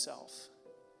to himself.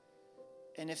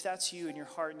 And if that's you in your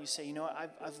heart and you say, you know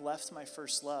what, I've left my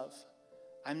first love.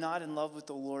 I'm not in love with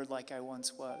the Lord like I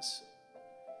once was.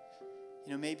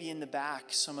 You know, maybe in the back,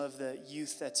 some of the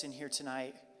youth that's in here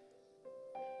tonight,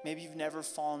 maybe you've never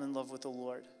fallen in love with the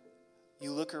Lord.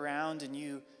 You look around and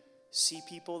you see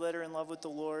people that are in love with the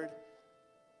Lord,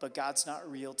 but God's not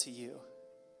real to you.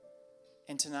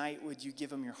 And tonight, would you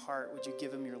give him your heart? Would you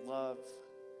give him your love?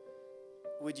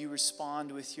 Would you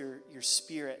respond with your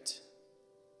spirit?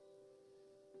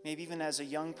 Maybe even as a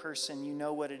young person, you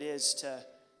know what it is to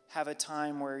have a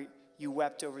time where you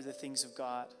wept over the things of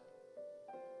God.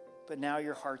 But now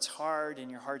your heart's hard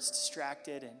and your heart's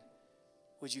distracted, and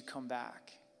would you come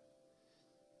back?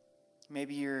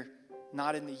 Maybe you're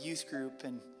not in the youth group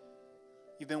and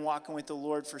you've been walking with the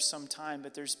Lord for some time,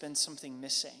 but there's been something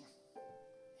missing.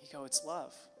 You go, it's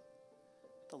love.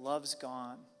 The love's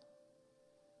gone.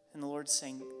 And the Lord's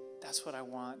saying, that's what I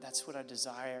want. That's what I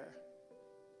desire.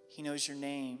 He knows your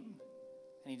name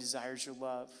and he desires your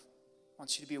love.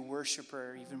 Wants you to be a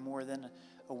worshiper even more than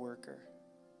a worker.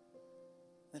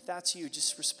 And if that's you,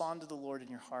 just respond to the Lord in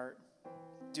your heart.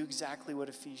 Do exactly what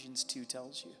Ephesians 2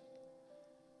 tells you.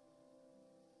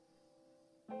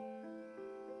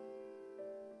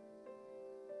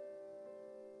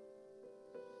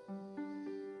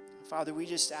 Father, we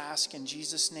just ask in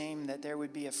Jesus' name that there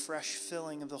would be a fresh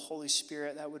filling of the Holy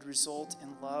Spirit that would result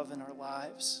in love in our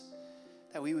lives,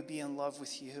 that we would be in love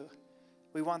with you.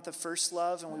 We want the first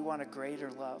love and we want a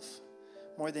greater love.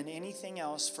 More than anything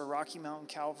else for Rocky Mountain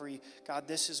Calvary, God,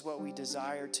 this is what we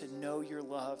desire, to know your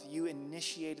love. You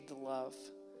initiated the love.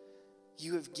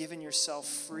 You have given yourself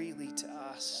freely to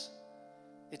us.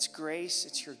 It's grace,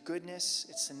 it's your goodness,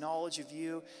 it's the knowledge of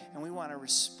you, and we want to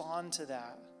respond to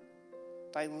that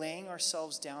by laying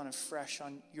ourselves down afresh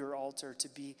on your altar to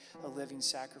be a living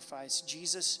sacrifice.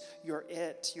 Jesus, you're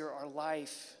it. You're our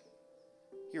life.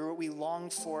 You're what we long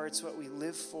for. It's what we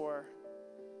live for.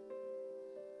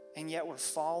 And yet we're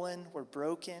fallen. We're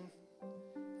broken.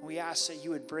 We ask that you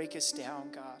would break us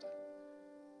down, God.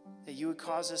 That you would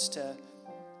cause us to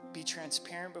be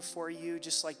transparent before you,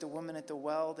 just like the woman at the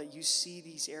well, that you see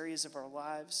these areas of our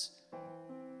lives.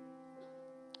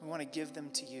 We want to give them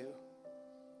to you.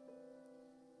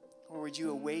 Or would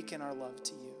you awaken our love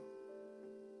to you?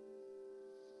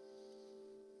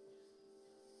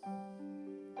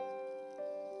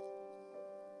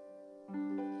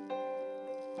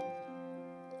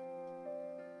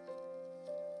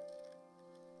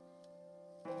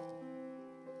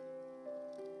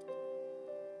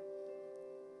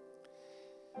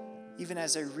 Even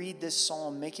as I read this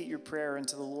psalm, make it your prayer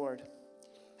unto the Lord.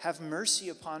 Have mercy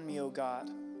upon me, O God,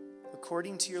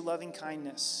 according to your loving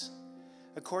kindness.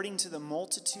 According to the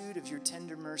multitude of your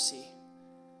tender mercy,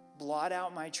 blot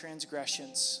out my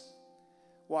transgressions.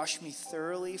 Wash me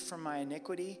thoroughly from my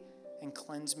iniquity and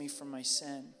cleanse me from my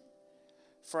sin.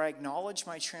 For I acknowledge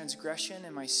my transgression,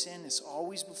 and my sin is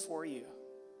always before you.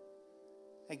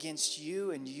 Against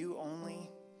you and you only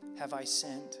have I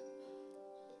sinned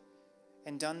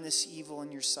and done this evil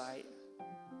in your sight,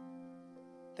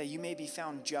 that you may be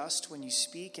found just when you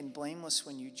speak and blameless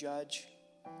when you judge.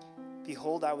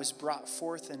 Behold, I was brought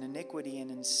forth in iniquity,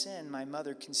 and in sin my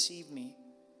mother conceived me.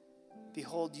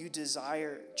 Behold, you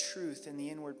desire truth in the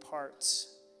inward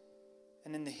parts,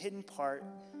 and in the hidden part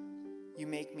you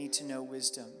make me to know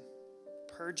wisdom.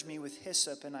 Purge me with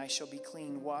hyssop, and I shall be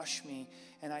clean. Wash me,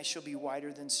 and I shall be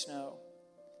whiter than snow.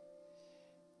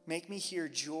 Make me hear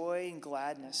joy and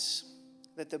gladness,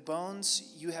 that the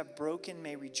bones you have broken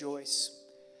may rejoice.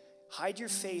 Hide your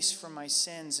face from my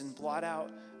sins and blot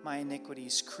out my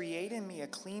iniquities. Create in me a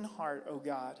clean heart, O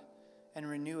God, and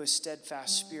renew a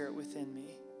steadfast spirit within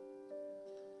me.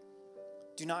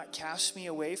 Do not cast me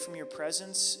away from your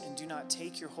presence, and do not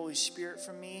take your Holy Spirit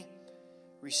from me.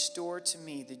 Restore to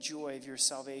me the joy of your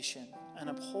salvation, and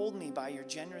uphold me by your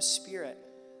generous spirit.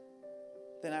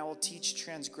 Then I will teach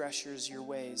transgressors your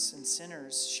ways, and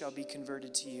sinners shall be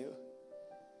converted to you.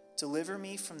 Deliver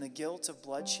me from the guilt of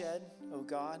bloodshed, O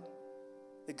God,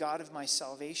 the God of my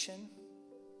salvation.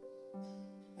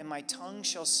 And my tongue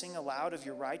shall sing aloud of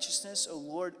your righteousness. O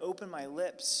Lord, open my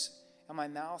lips, and my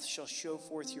mouth shall show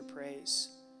forth your praise.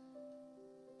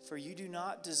 For you do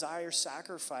not desire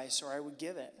sacrifice, or I would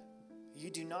give it. You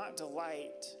do not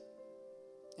delight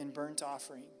in burnt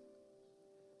offering.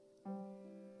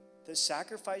 The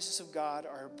sacrifices of God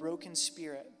are a broken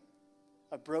spirit,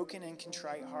 a broken and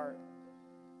contrite heart.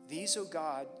 These, O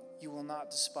God, you will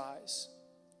not despise.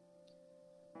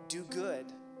 Do good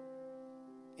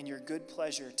in your good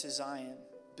pleasure to Zion.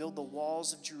 Build the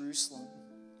walls of Jerusalem.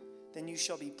 Then you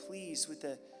shall be pleased with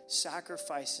the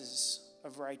sacrifices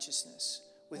of righteousness,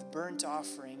 with burnt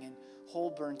offering and whole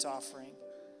burnt offering.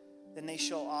 Then they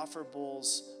shall offer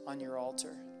bulls on your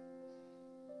altar.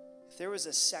 If there was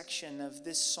a section of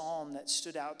this psalm that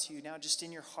stood out to you, now just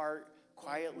in your heart,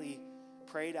 quietly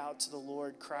pray it out to the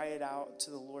Lord, cry it out to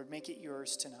the Lord, make it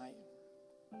yours tonight.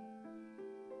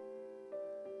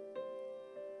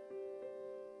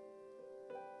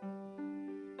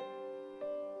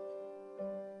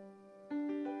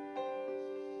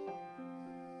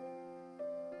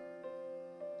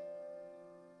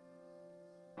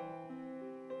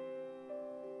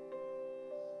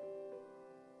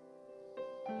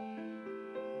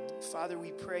 Father,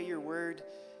 we pray your word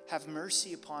have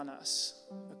mercy upon us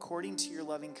according to your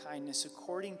loving kindness,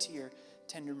 according to your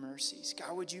tender mercies.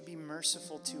 God, would you be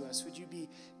merciful to us? Would you be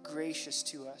gracious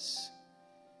to us?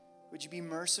 Would you be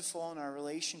merciful in our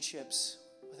relationships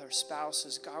with our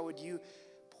spouses? God, would you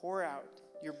pour out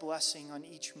your blessing on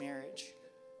each marriage?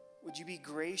 Would you be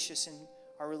gracious in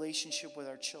our relationship with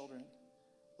our children?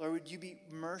 Lord, would you be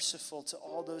merciful to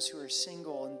all those who are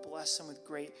single and bless them with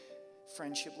great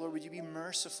friendship? Lord, would you be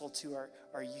merciful to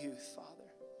our youth, Father?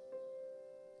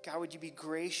 God, would you be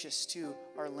gracious to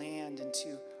our land and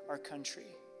to our country?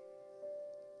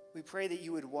 We pray that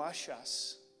you would wash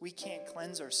us. We can't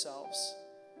cleanse ourselves.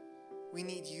 We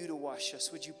need you to wash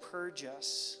us. Would you purge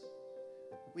us?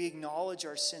 We acknowledge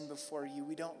our sin before you.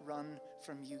 We don't run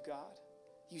from you, God.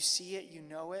 You see it, you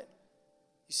know it.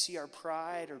 You see our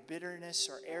pride, our bitterness,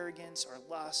 our arrogance, our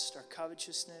lust, our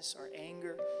covetousness, our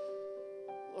anger.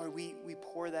 Lord, we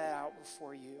pour that out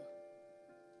before you.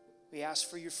 We ask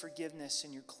for your forgiveness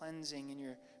and your cleansing and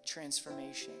your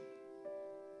transformation.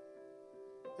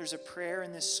 There's a prayer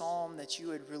in this psalm that you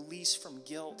would release from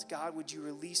guilt. God, would you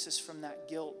release us from that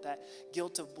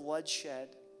guilt of bloodshed,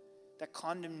 that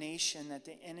condemnation that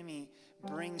the enemy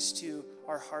brings to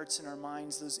our hearts and our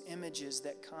minds, those images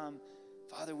that come.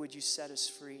 Father, would you set us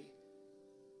free?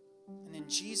 And in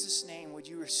Jesus' name, would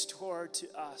you restore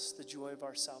to us the joy of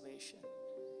our salvation?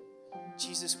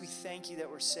 Jesus, we thank you that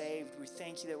we're saved. We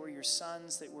thank you that we're your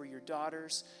sons, that we're your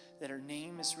daughters, that our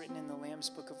name is written in the Lamb's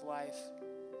Book of Life.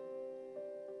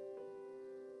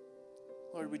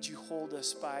 Lord, would you hold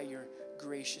us by your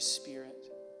gracious Spirit?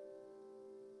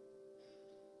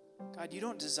 God, you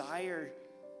don't desire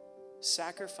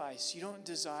sacrifice. You don't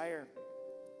desire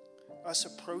us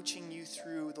approaching you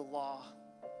through the law.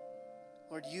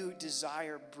 Lord, you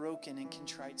desire broken and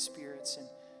contrite spirits. And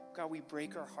God, we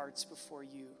break our hearts before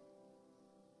you.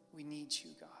 We need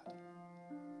you, God.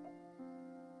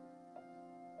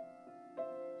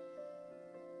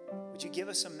 Would you give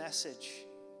us a message?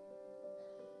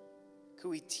 Could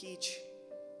we teach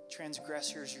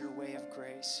transgressors your way of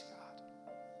grace, God?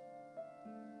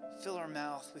 Fill our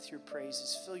mouth with your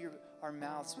praises. Fill our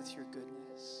mouths with your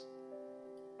goodness.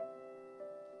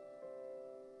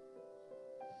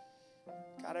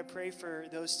 God, I pray for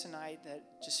those tonight that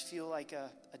just feel like a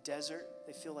desert.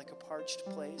 They feel like a parched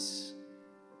place.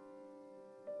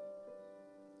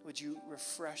 Would you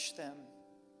refresh them?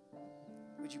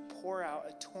 Would you pour out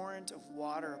a torrent of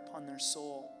water upon their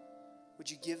soul?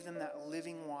 Would you give them that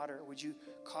living water? Would you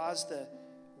cause the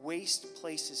waste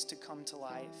places to come to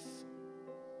life?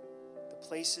 The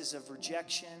places of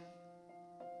rejection,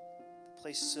 the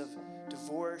places of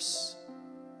divorce,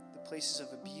 the places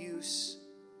of abuse,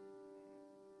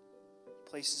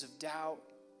 places of doubt.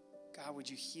 God, would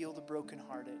you heal the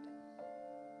brokenhearted?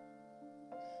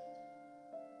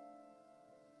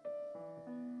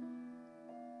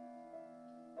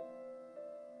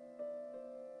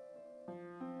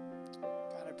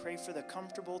 I pray for the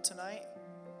comfortable tonight.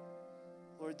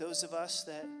 Lord, those of us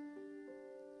that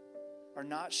are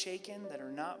not shaken, that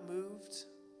are not moved,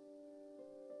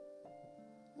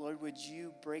 Lord, would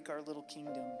you break our little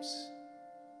kingdoms?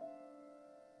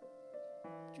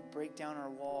 Would you break down our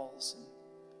walls and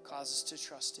cause us to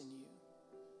trust in you?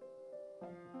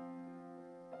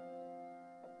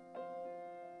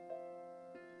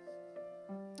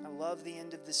 I love the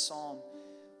end of this psalm.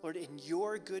 Lord, in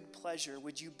your good pleasure,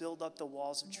 would you build up the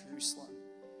walls of Jerusalem?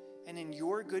 And in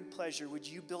your good pleasure, would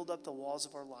you build up the walls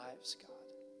of our lives, God?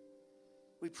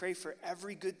 We pray for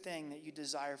every good thing that you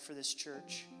desire for this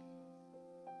church.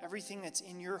 Everything that's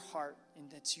in your heart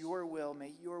and that's your will,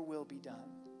 may your will be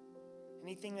done.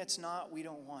 Anything that's not, we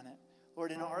don't want it.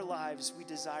 Lord, in our lives, we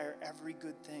desire every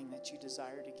good thing that you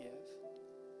desire to give.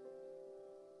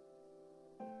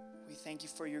 We thank you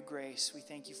for your grace. We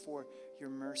thank you for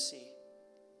your mercy.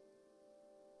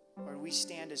 Lord, we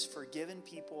stand as forgiven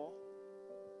people.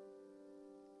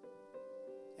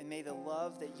 And may the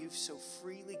love that you've so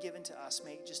freely given to us,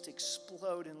 may it just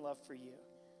explode in love for you.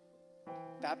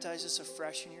 Baptize us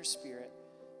afresh in your spirit.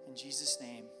 In Jesus'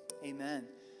 name, amen.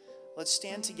 Let's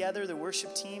stand together. The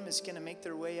worship team is going to make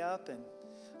their way up, and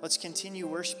let's continue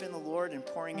worshiping the Lord and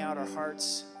pouring out our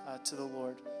hearts to the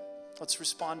Lord. Let's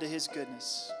respond to his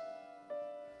goodness.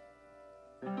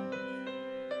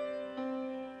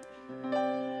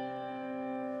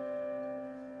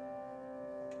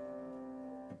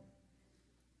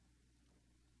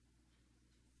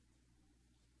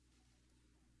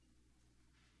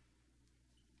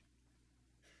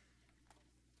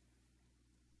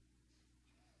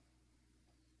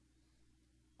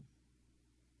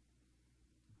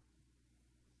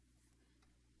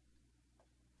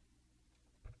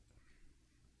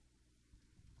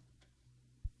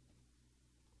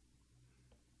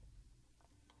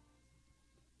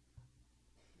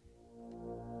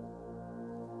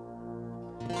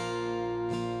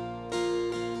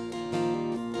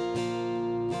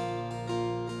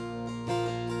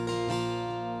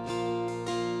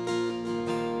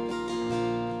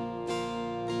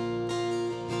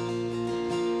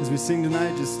 As we sing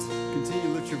tonight, just continue to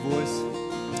lift your voice.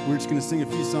 We're just going to sing a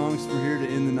few songs for here to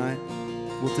end the night.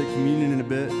 We'll take communion in a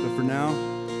bit, but for now,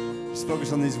 just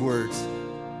focus on these words.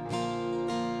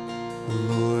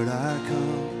 Lord, I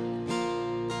come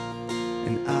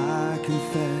and I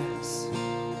confess,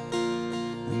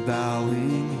 and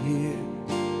bowing here,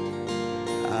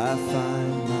 I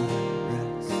find my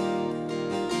rest.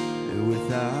 And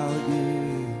without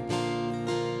you,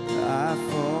 I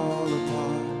fall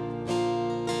apart.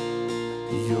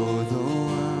 You're the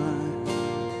one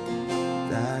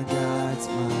that guides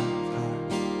my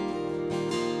heart.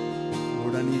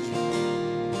 Lord, I need you.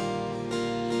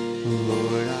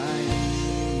 Lord, I need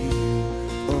you.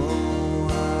 Oh,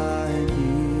 I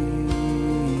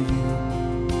need you.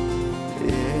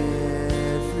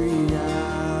 Every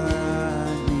hour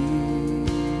I need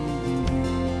you.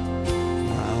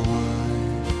 My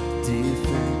one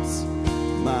defense,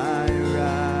 my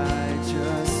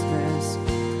righteousness.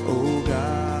 Oh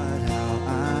God, how I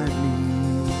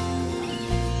need you.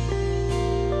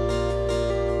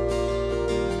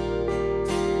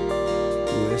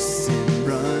 Where sin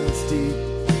runs deep,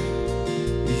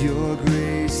 your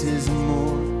grace is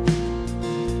more.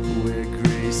 Where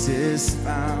grace is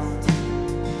found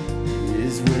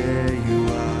is where you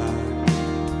are.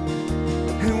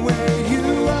 And where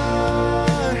you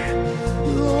are,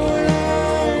 Lord, I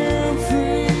am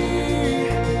free.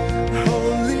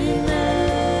 Holiness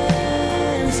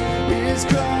is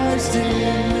Christ in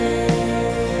me.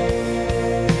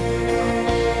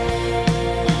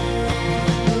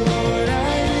 Lord, I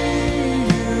need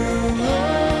you.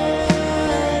 Lord,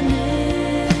 I need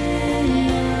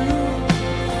you.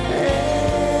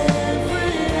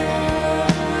 Every hour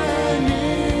I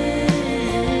need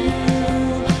you.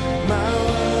 My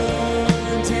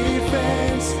one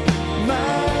defense,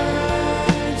 my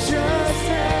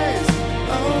righteousness.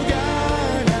 Oh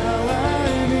God, how I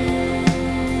need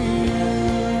you.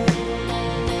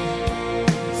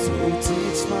 So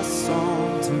teach my song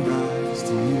to rise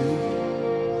to you.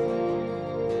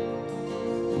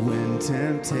 When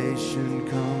temptation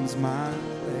comes my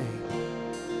way,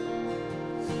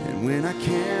 and when I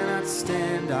cannot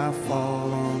stand, I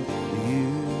fall on you.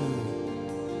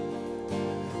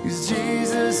 'Cause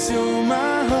Jesus, you're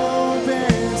my hope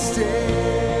and stay.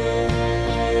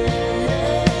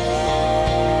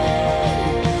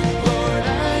 Lord,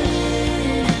 I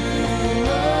need you.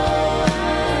 Oh,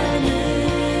 I need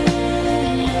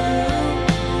you.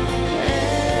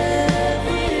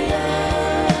 Every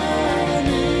hour I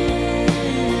need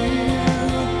you.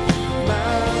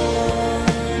 My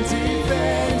one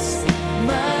defense.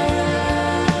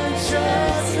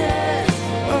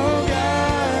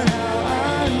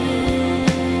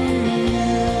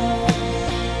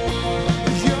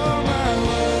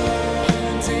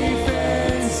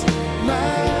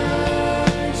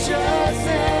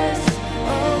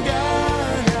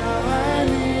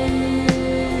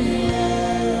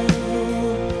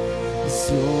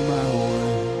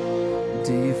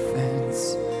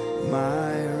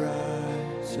 my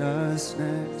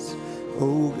righteousness.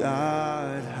 Oh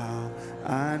God, how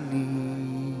I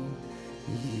need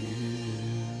you.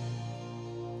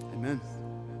 Amen.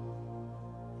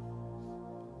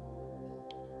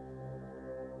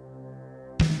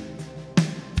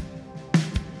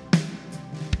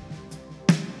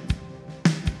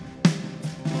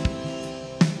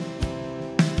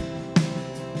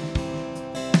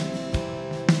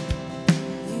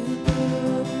 You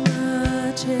broke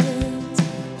my chains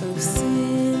of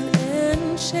sin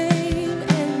and shame,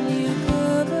 and you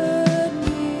covered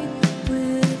me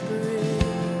with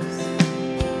grace.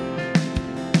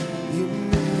 You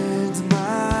mend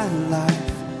my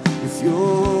life with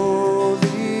your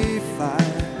holy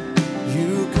fire.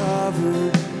 You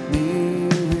covered me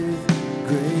with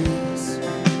grace.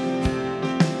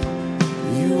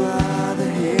 You are the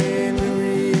hand that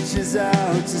reaches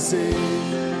out to save.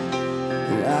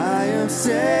 And I am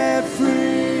set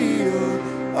free.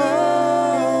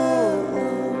 Oh,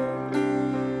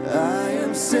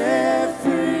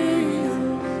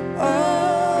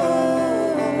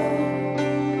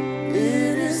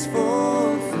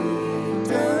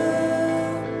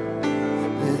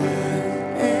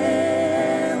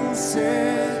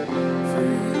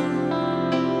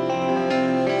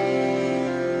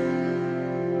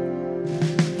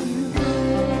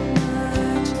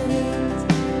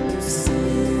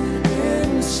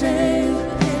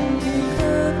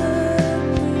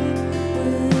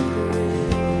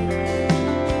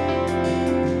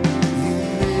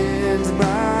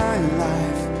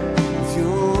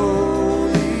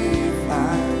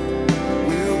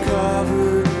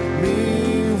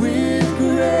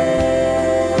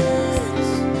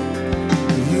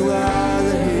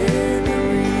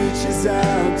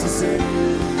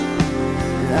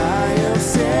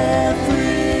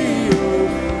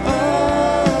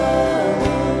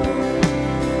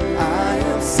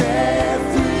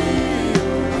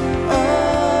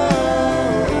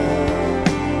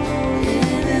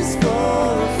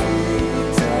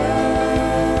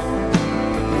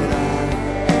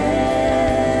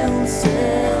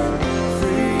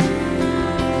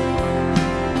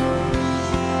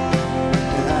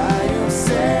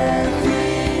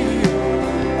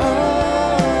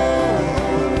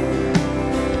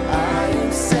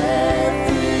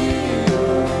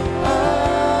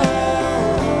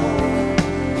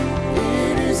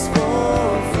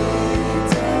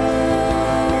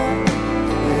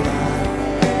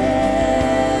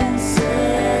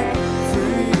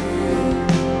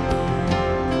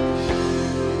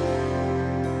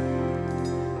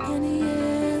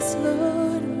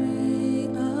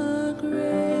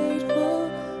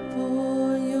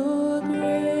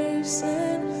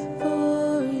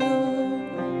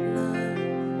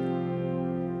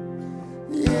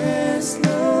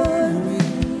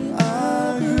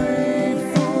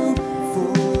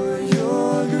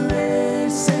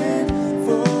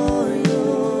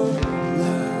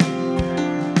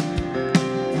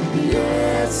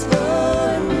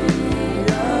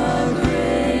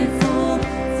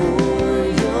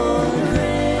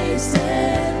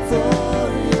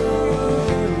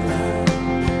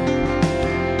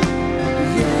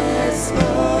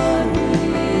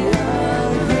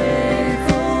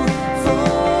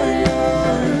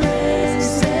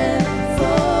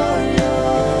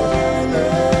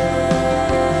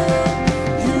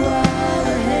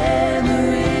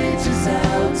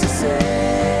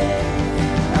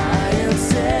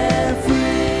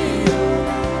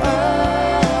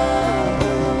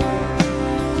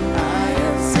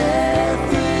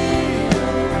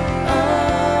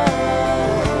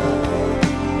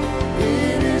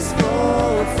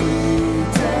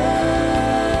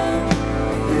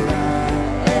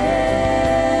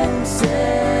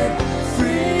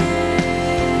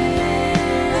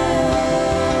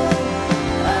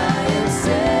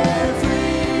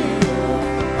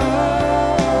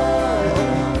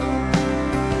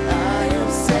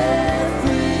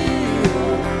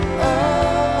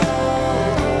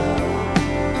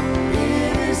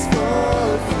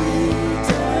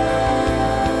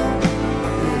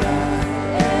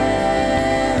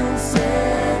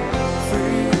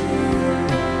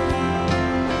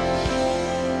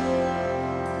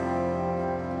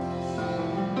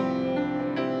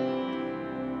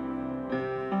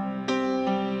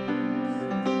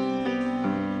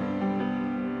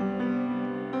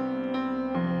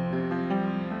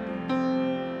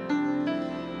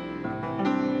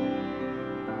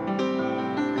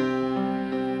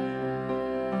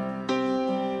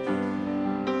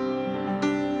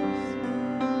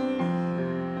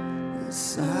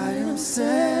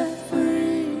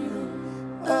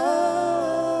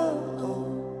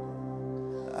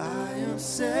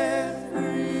 set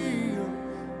free.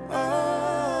 Oh,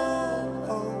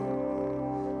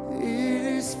 it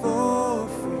is for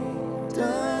freedom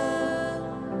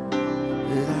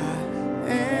that I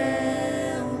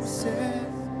am set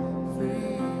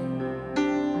free.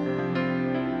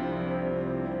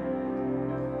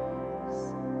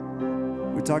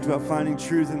 We talked about finding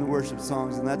truth in the worship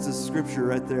songs, and that's a scripture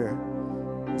right there.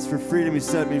 It's for freedom, He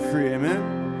set me free.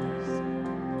 Amen?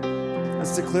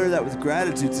 Let's declare that with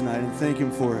gratitude tonight and thank Him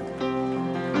for it.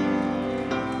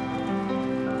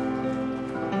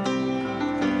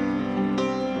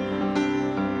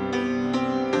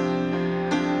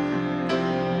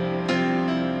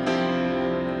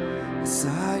 Yes,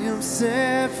 I am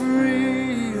set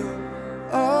free.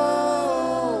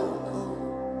 Oh,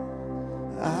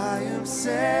 I am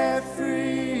set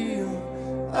free.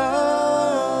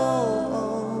 Oh,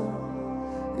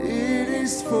 it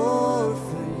is for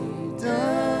freedom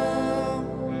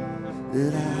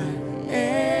that I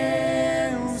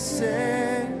am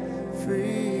set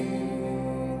free.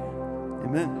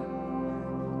 Amen.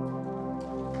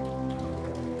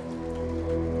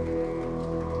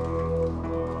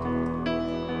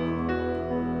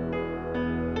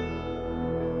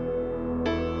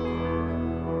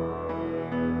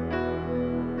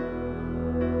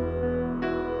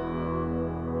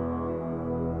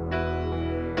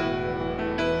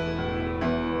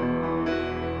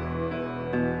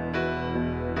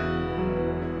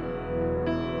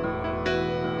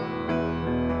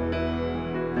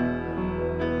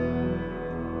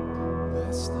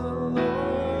 Bless the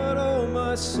Lord, oh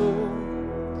my soul,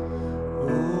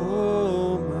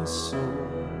 oh my soul.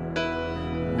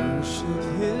 Worship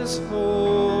His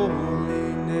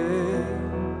holy name.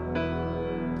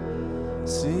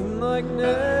 Seem like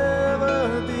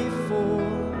never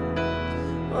before,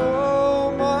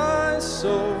 oh my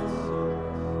soul.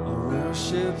 I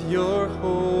worship Your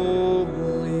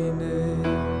holy name.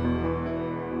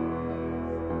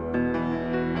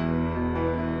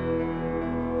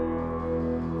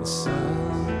 The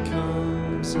sun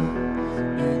comes up,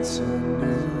 it's a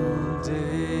new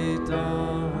day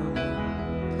dawning.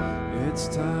 It's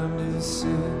time to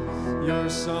sing Your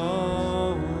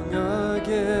song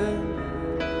again.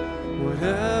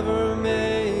 Whatever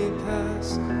may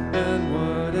pass and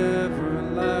whatever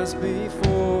lies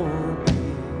before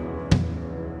me,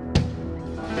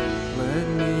 let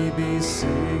me be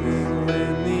singing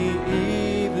when the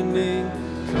evening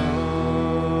comes.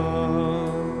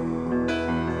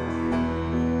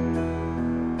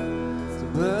 So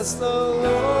bless the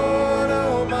Lord,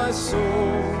 oh my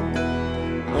soul,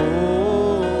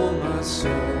 oh my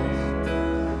soul.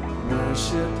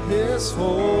 Worship His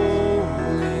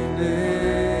holy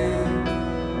name.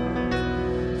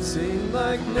 Seem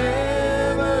like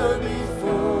never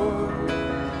before,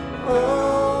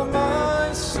 oh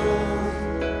my soul.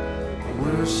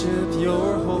 Worship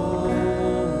Your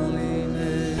holy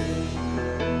name.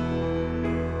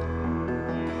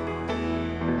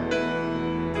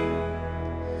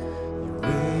 You're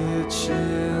rich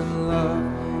in love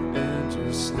and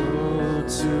You're slow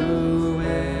to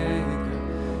anger.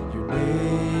 Your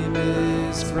name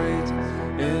is great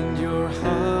and Your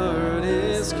heart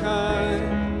is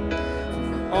kind.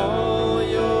 For all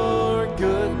Your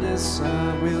goodness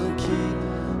I will keep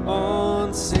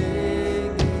on singing.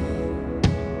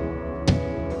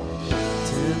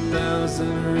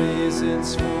 10,000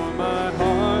 reasons for my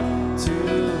heart to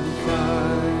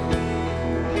find.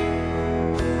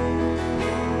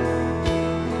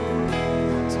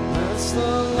 So bless the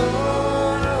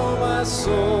Lord, oh my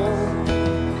soul,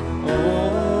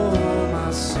 oh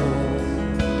my soul.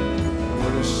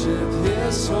 Worship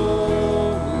His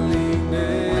holy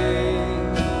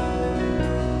name.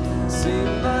 Seem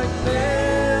like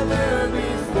never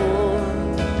before,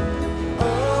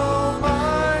 oh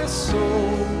my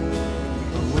soul.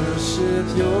 Worship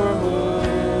Your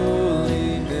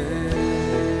holy name.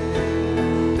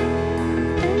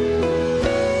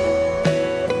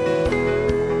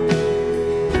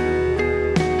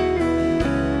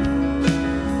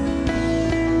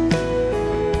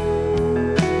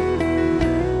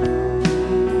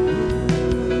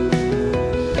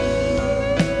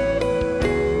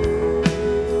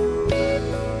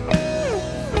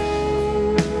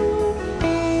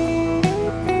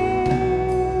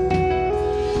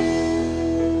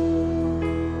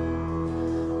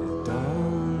 And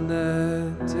on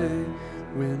that day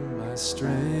when my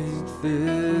strength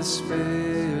is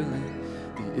failing,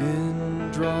 the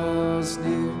end draws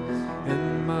near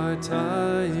and my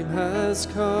time has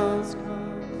come.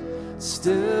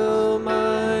 Still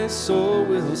my soul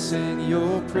will sing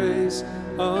Your praise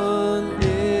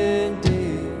unending.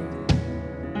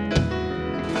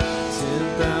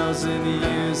 1,000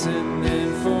 years and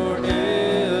then forevermore.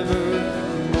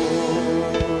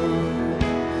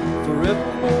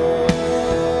 Forevermore.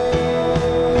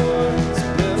 So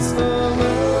bless the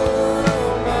Lord,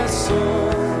 oh my soul.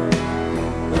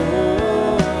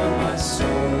 Oh, my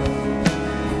soul.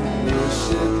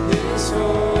 Worship His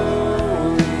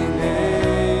holy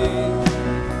name.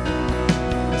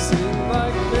 Sing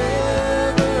like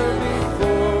never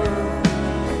before.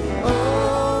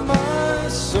 Oh, my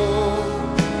soul,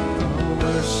 I'll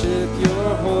worship Your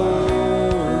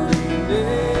holy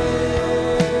name.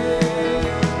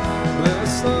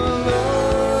 Bless the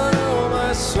Lord, oh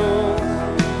my soul.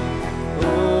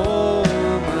 Oh,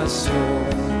 my soul,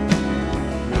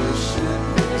 worship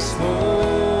His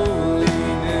holy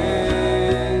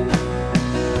name.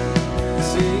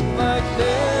 Sing like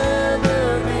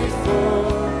never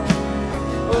before.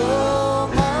 Oh,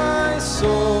 my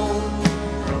soul,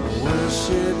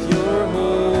 worship Your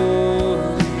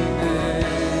holy name.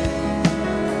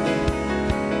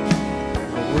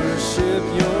 Worship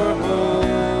Your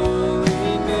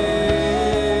holy name.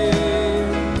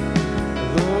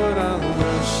 Lord, I'll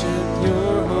worship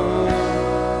Your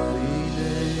holy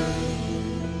name.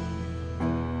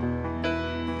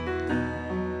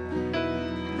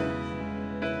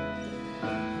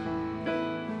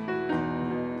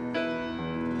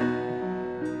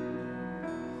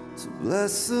 So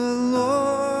bless the Lord,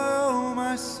 oh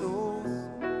my soul,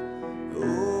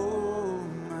 oh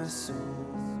my soul.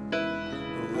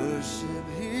 Worship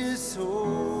His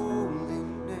holy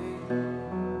name.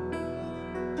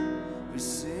 We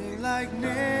sing like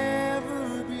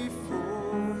never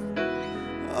before.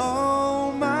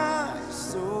 Oh my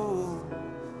soul,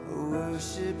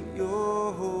 worship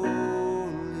Your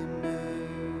holy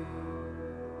name.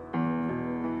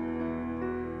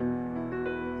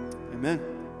 Amen.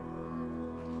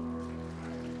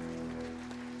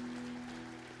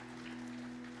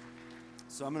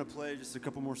 So I'm going to play just a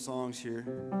couple more songs here.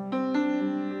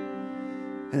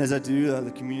 And as I do,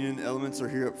 the communion elements are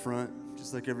here up front,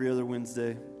 just like every other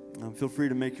Wednesday. Feel free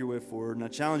to make your way forward. And I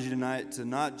challenge you tonight to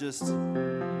not just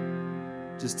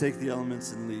take the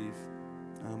elements and leave,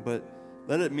 but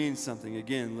let it mean something.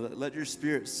 Again, let your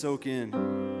spirit soak in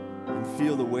and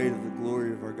feel the weight of the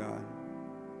glory of our God.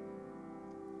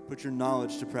 Put your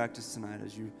knowledge to practice tonight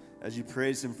as you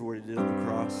praise Him for what He did on the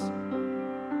cross.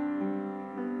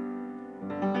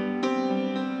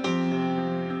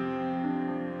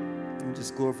 And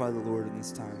just glorify the Lord in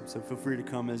this time. So feel free to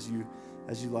come as you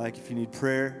like. If you need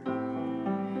prayer,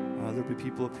 there'll be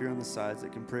people up here on the sides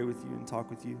that can pray with you and talk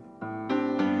with you.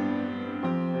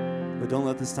 But don't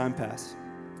let this time pass.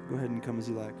 Go ahead and come as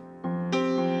you like.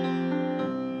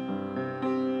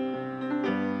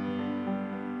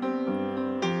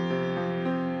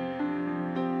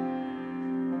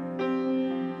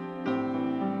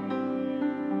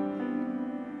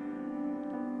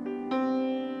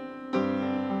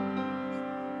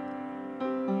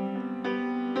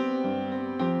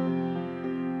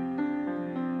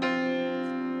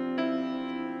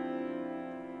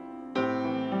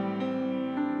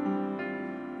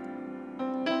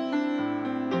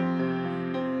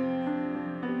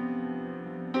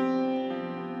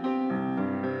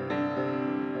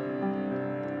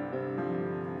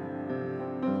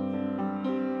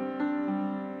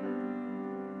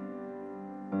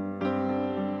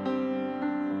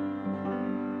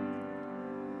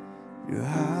 You're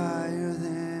higher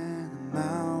than the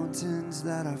mountains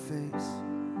that I face.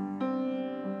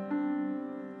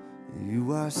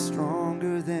 You are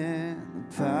stronger than the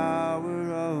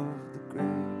power of the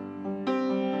grave.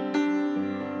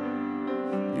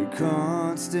 You're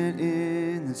constant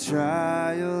in the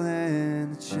trial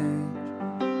and the change.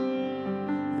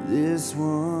 This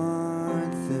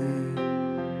one thing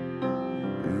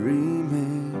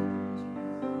remains.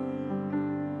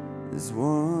 This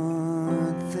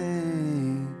one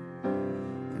thing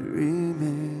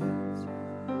remains.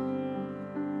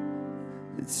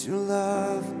 It's your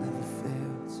love never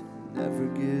fails, never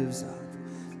gives up,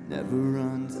 never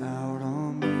runs out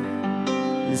on me.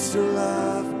 It's your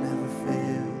love never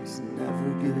fails, never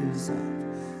gives up,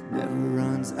 never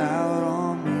runs out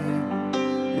on me.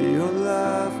 Your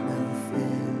love never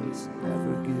fails,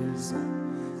 never gives up,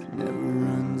 never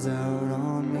runs out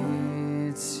on me.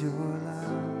 It's your love.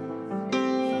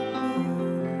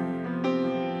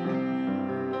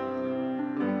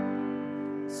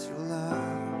 It's your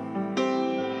love.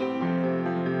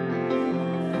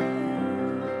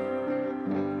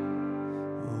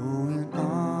 Oh, and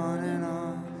on and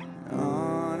on and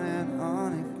on and on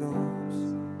it goes.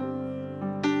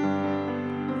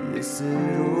 Yes,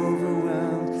 it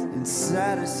overwhelms and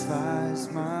satisfies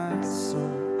my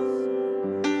soul.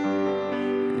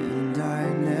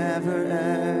 never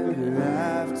ever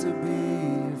have to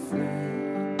be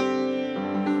afraid.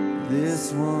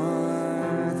 This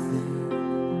one thing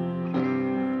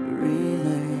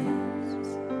remains.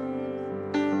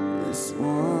 This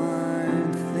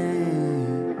one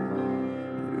thing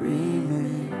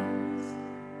remains.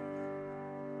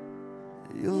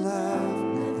 Your love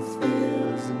never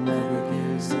fails and never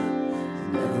gives up,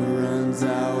 never runs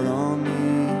out on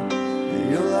me.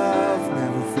 Your love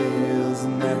never fails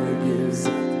and never gives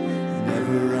up,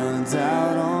 never runs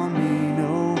out on me.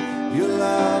 No, your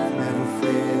love never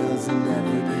fails and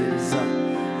never gives up,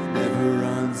 never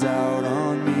runs out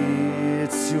on me.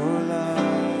 It's your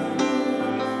love.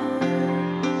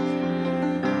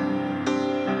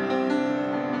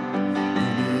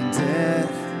 And in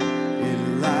death,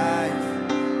 in life,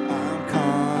 I'm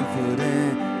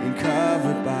confident and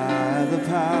covered by the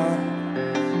power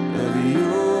of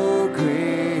your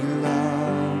great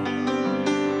love.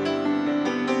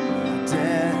 My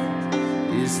debt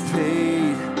is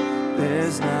paid.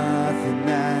 There's nothing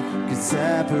that can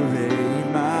separate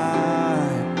my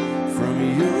from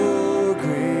your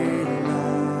great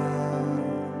love.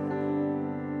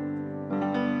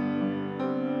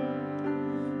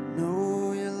 No,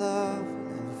 your love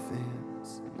never fails,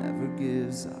 never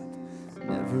gives up,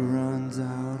 never runs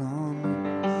out on me.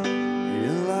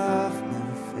 Your love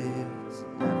never fails,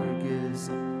 never gives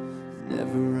up,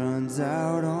 never runs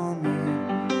out on me.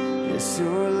 Yes,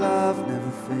 your love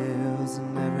never fails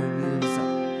and never gives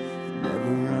up,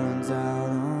 never runs out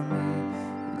on me.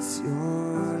 It's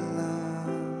your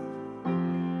love.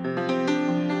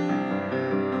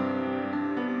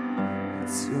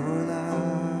 It's your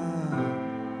love.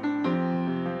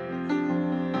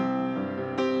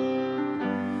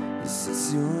 Yes, it's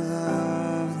your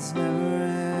love that's never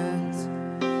ends.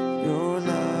 Your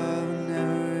love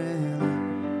never ends.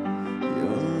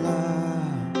 Your love.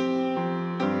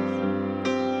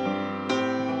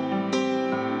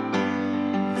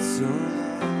 It's your love.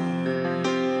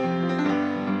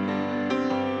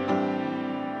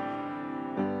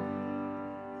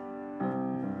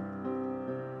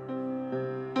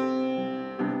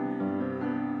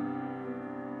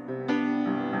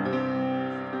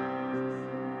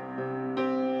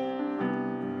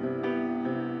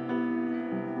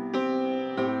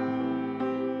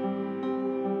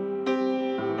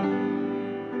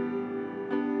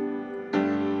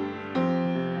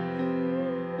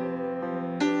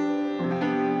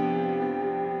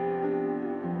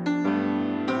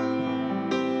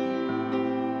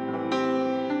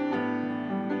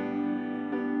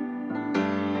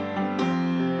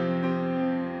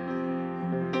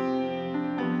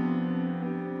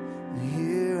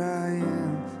 Here I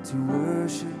am to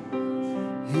worship.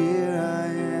 Here I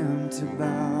am to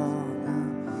bow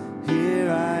down. Here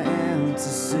I am to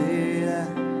say that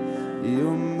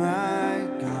you're my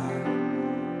God.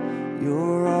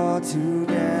 You're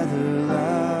altogether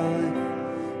lovely,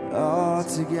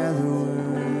 altogether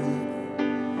worthy,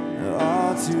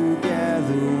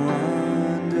 altogether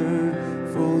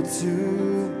wonderful to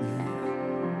me.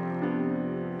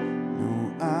 No,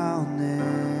 I'll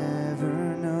never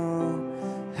know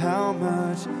how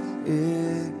much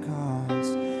it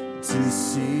costs to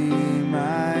see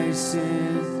my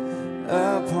sins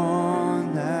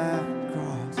upon that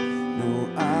cross. No,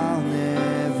 I'll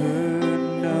never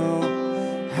know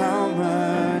how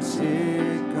much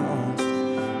it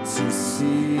costs to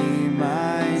see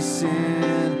my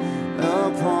sin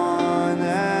upon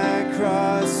that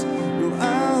cross. No,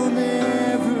 I'll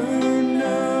never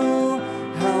know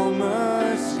how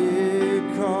much it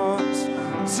costs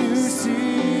to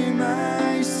see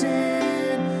my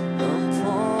sin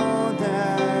upon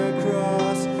that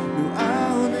cross. No,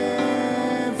 I'll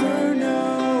never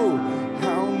know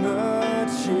how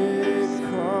much it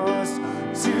costs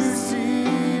to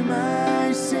see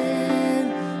my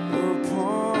sin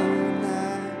upon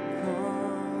that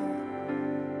cross.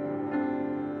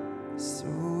 So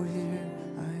here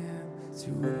I am to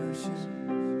worship.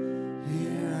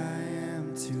 Here I am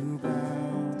to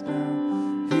bow down.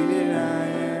 Here I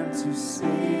am to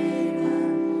sing.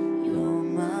 You're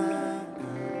my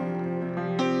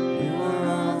God. You're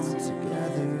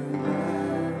altogether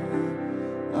lovely,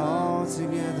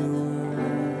 altogether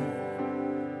worthy,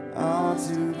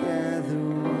 altogether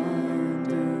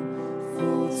wonderful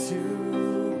to me.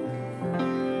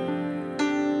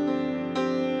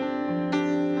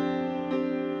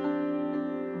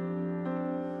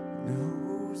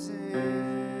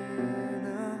 Hosanna,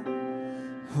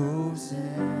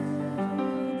 Hosanna,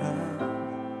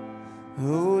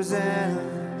 Hosanna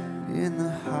in the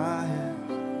highest.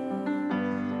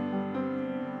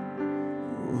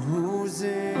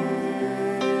 Hosanna,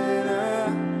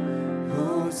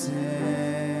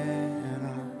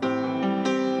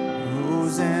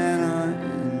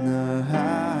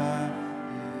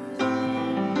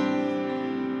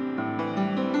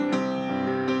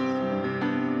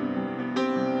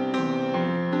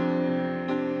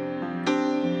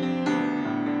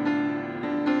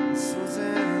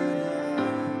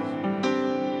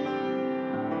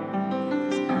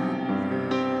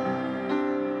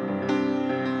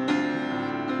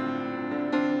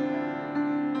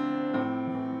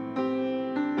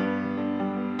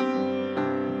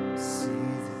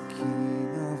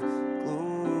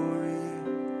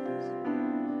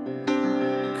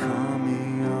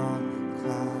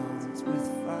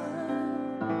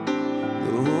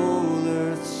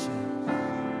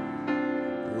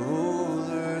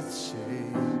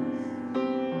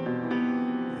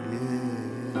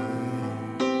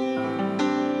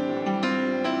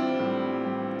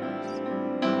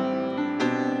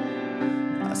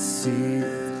 see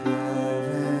love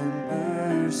and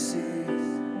mercy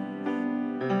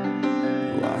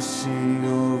washing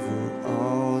over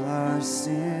all our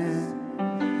sin.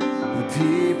 The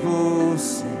people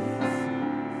sing,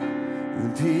 the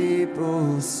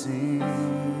people sing.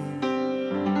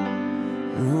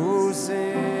 Hosanna,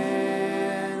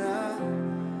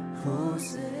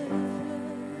 Hosanna,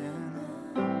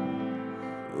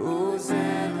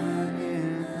 Hosanna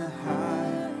in the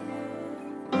highest.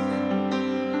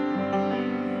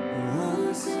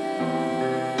 Hosanna,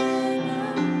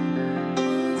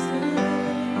 Hosanna,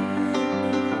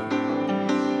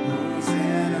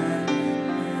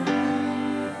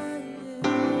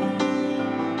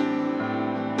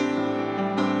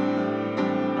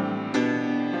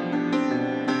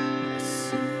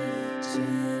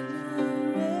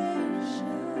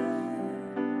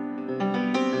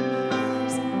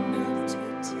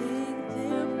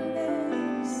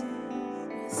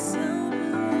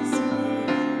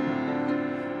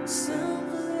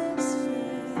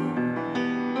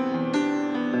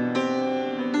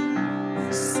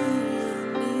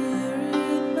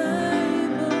 in the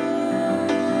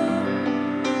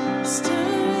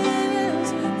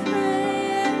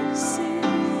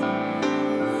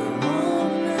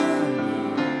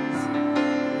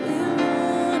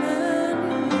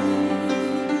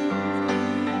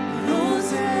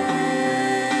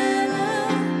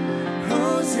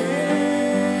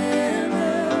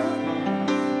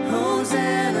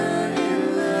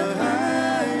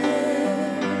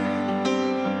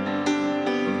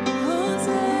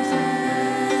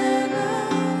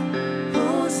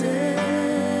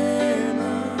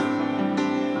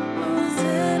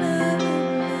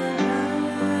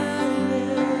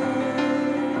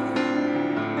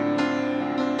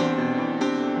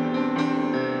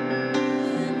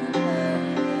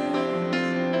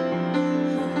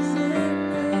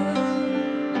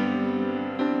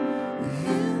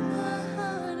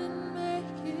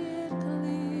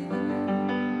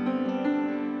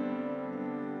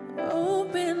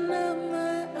Open up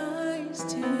my eyes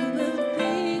to the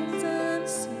things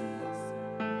unseen.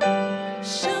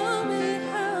 Show me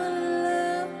how to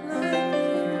love like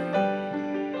you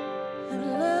have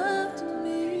loved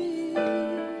me.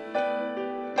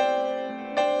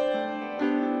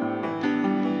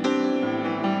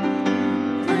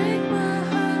 Break my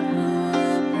heart for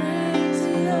what breaks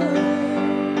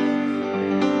yours.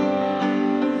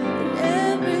 And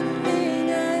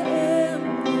everything I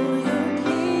am for your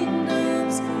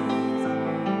kingdom's cause.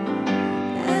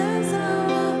 As I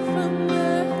walk from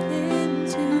earth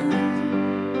into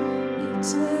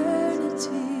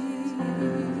eternity.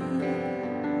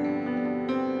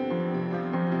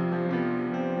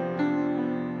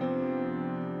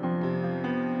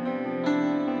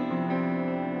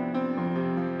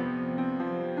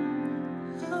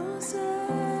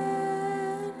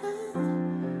 Hosanna,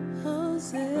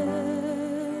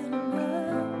 Hosanna,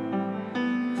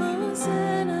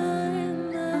 Hosanna in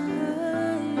the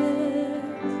highest.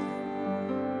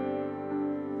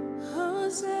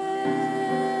 Hosanna,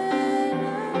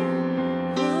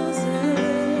 Hosanna,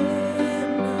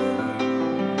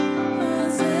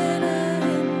 Hosanna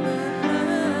in the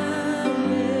highest.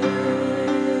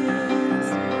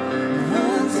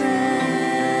 Hosanna,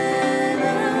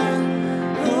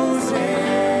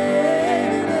 Hosanna,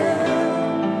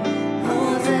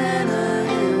 Hosanna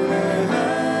in the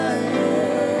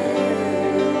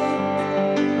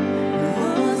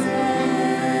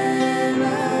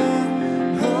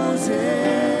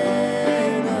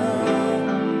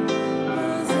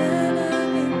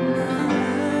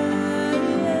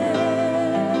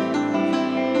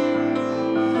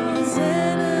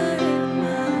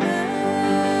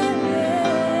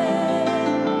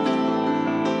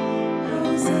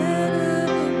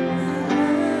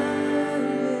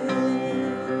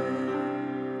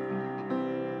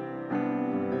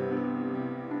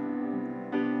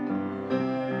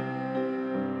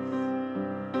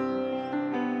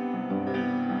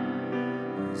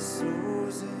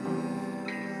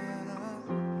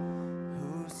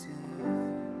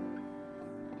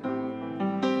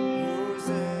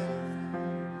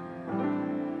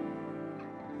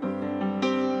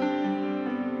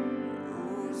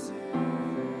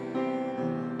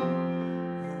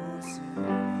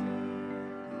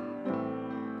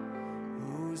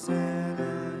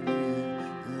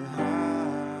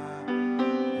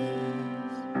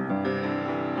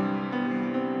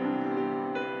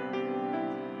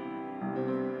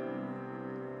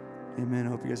Amen. I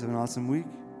hope you guys have an awesome week.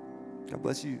 God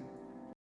bless you.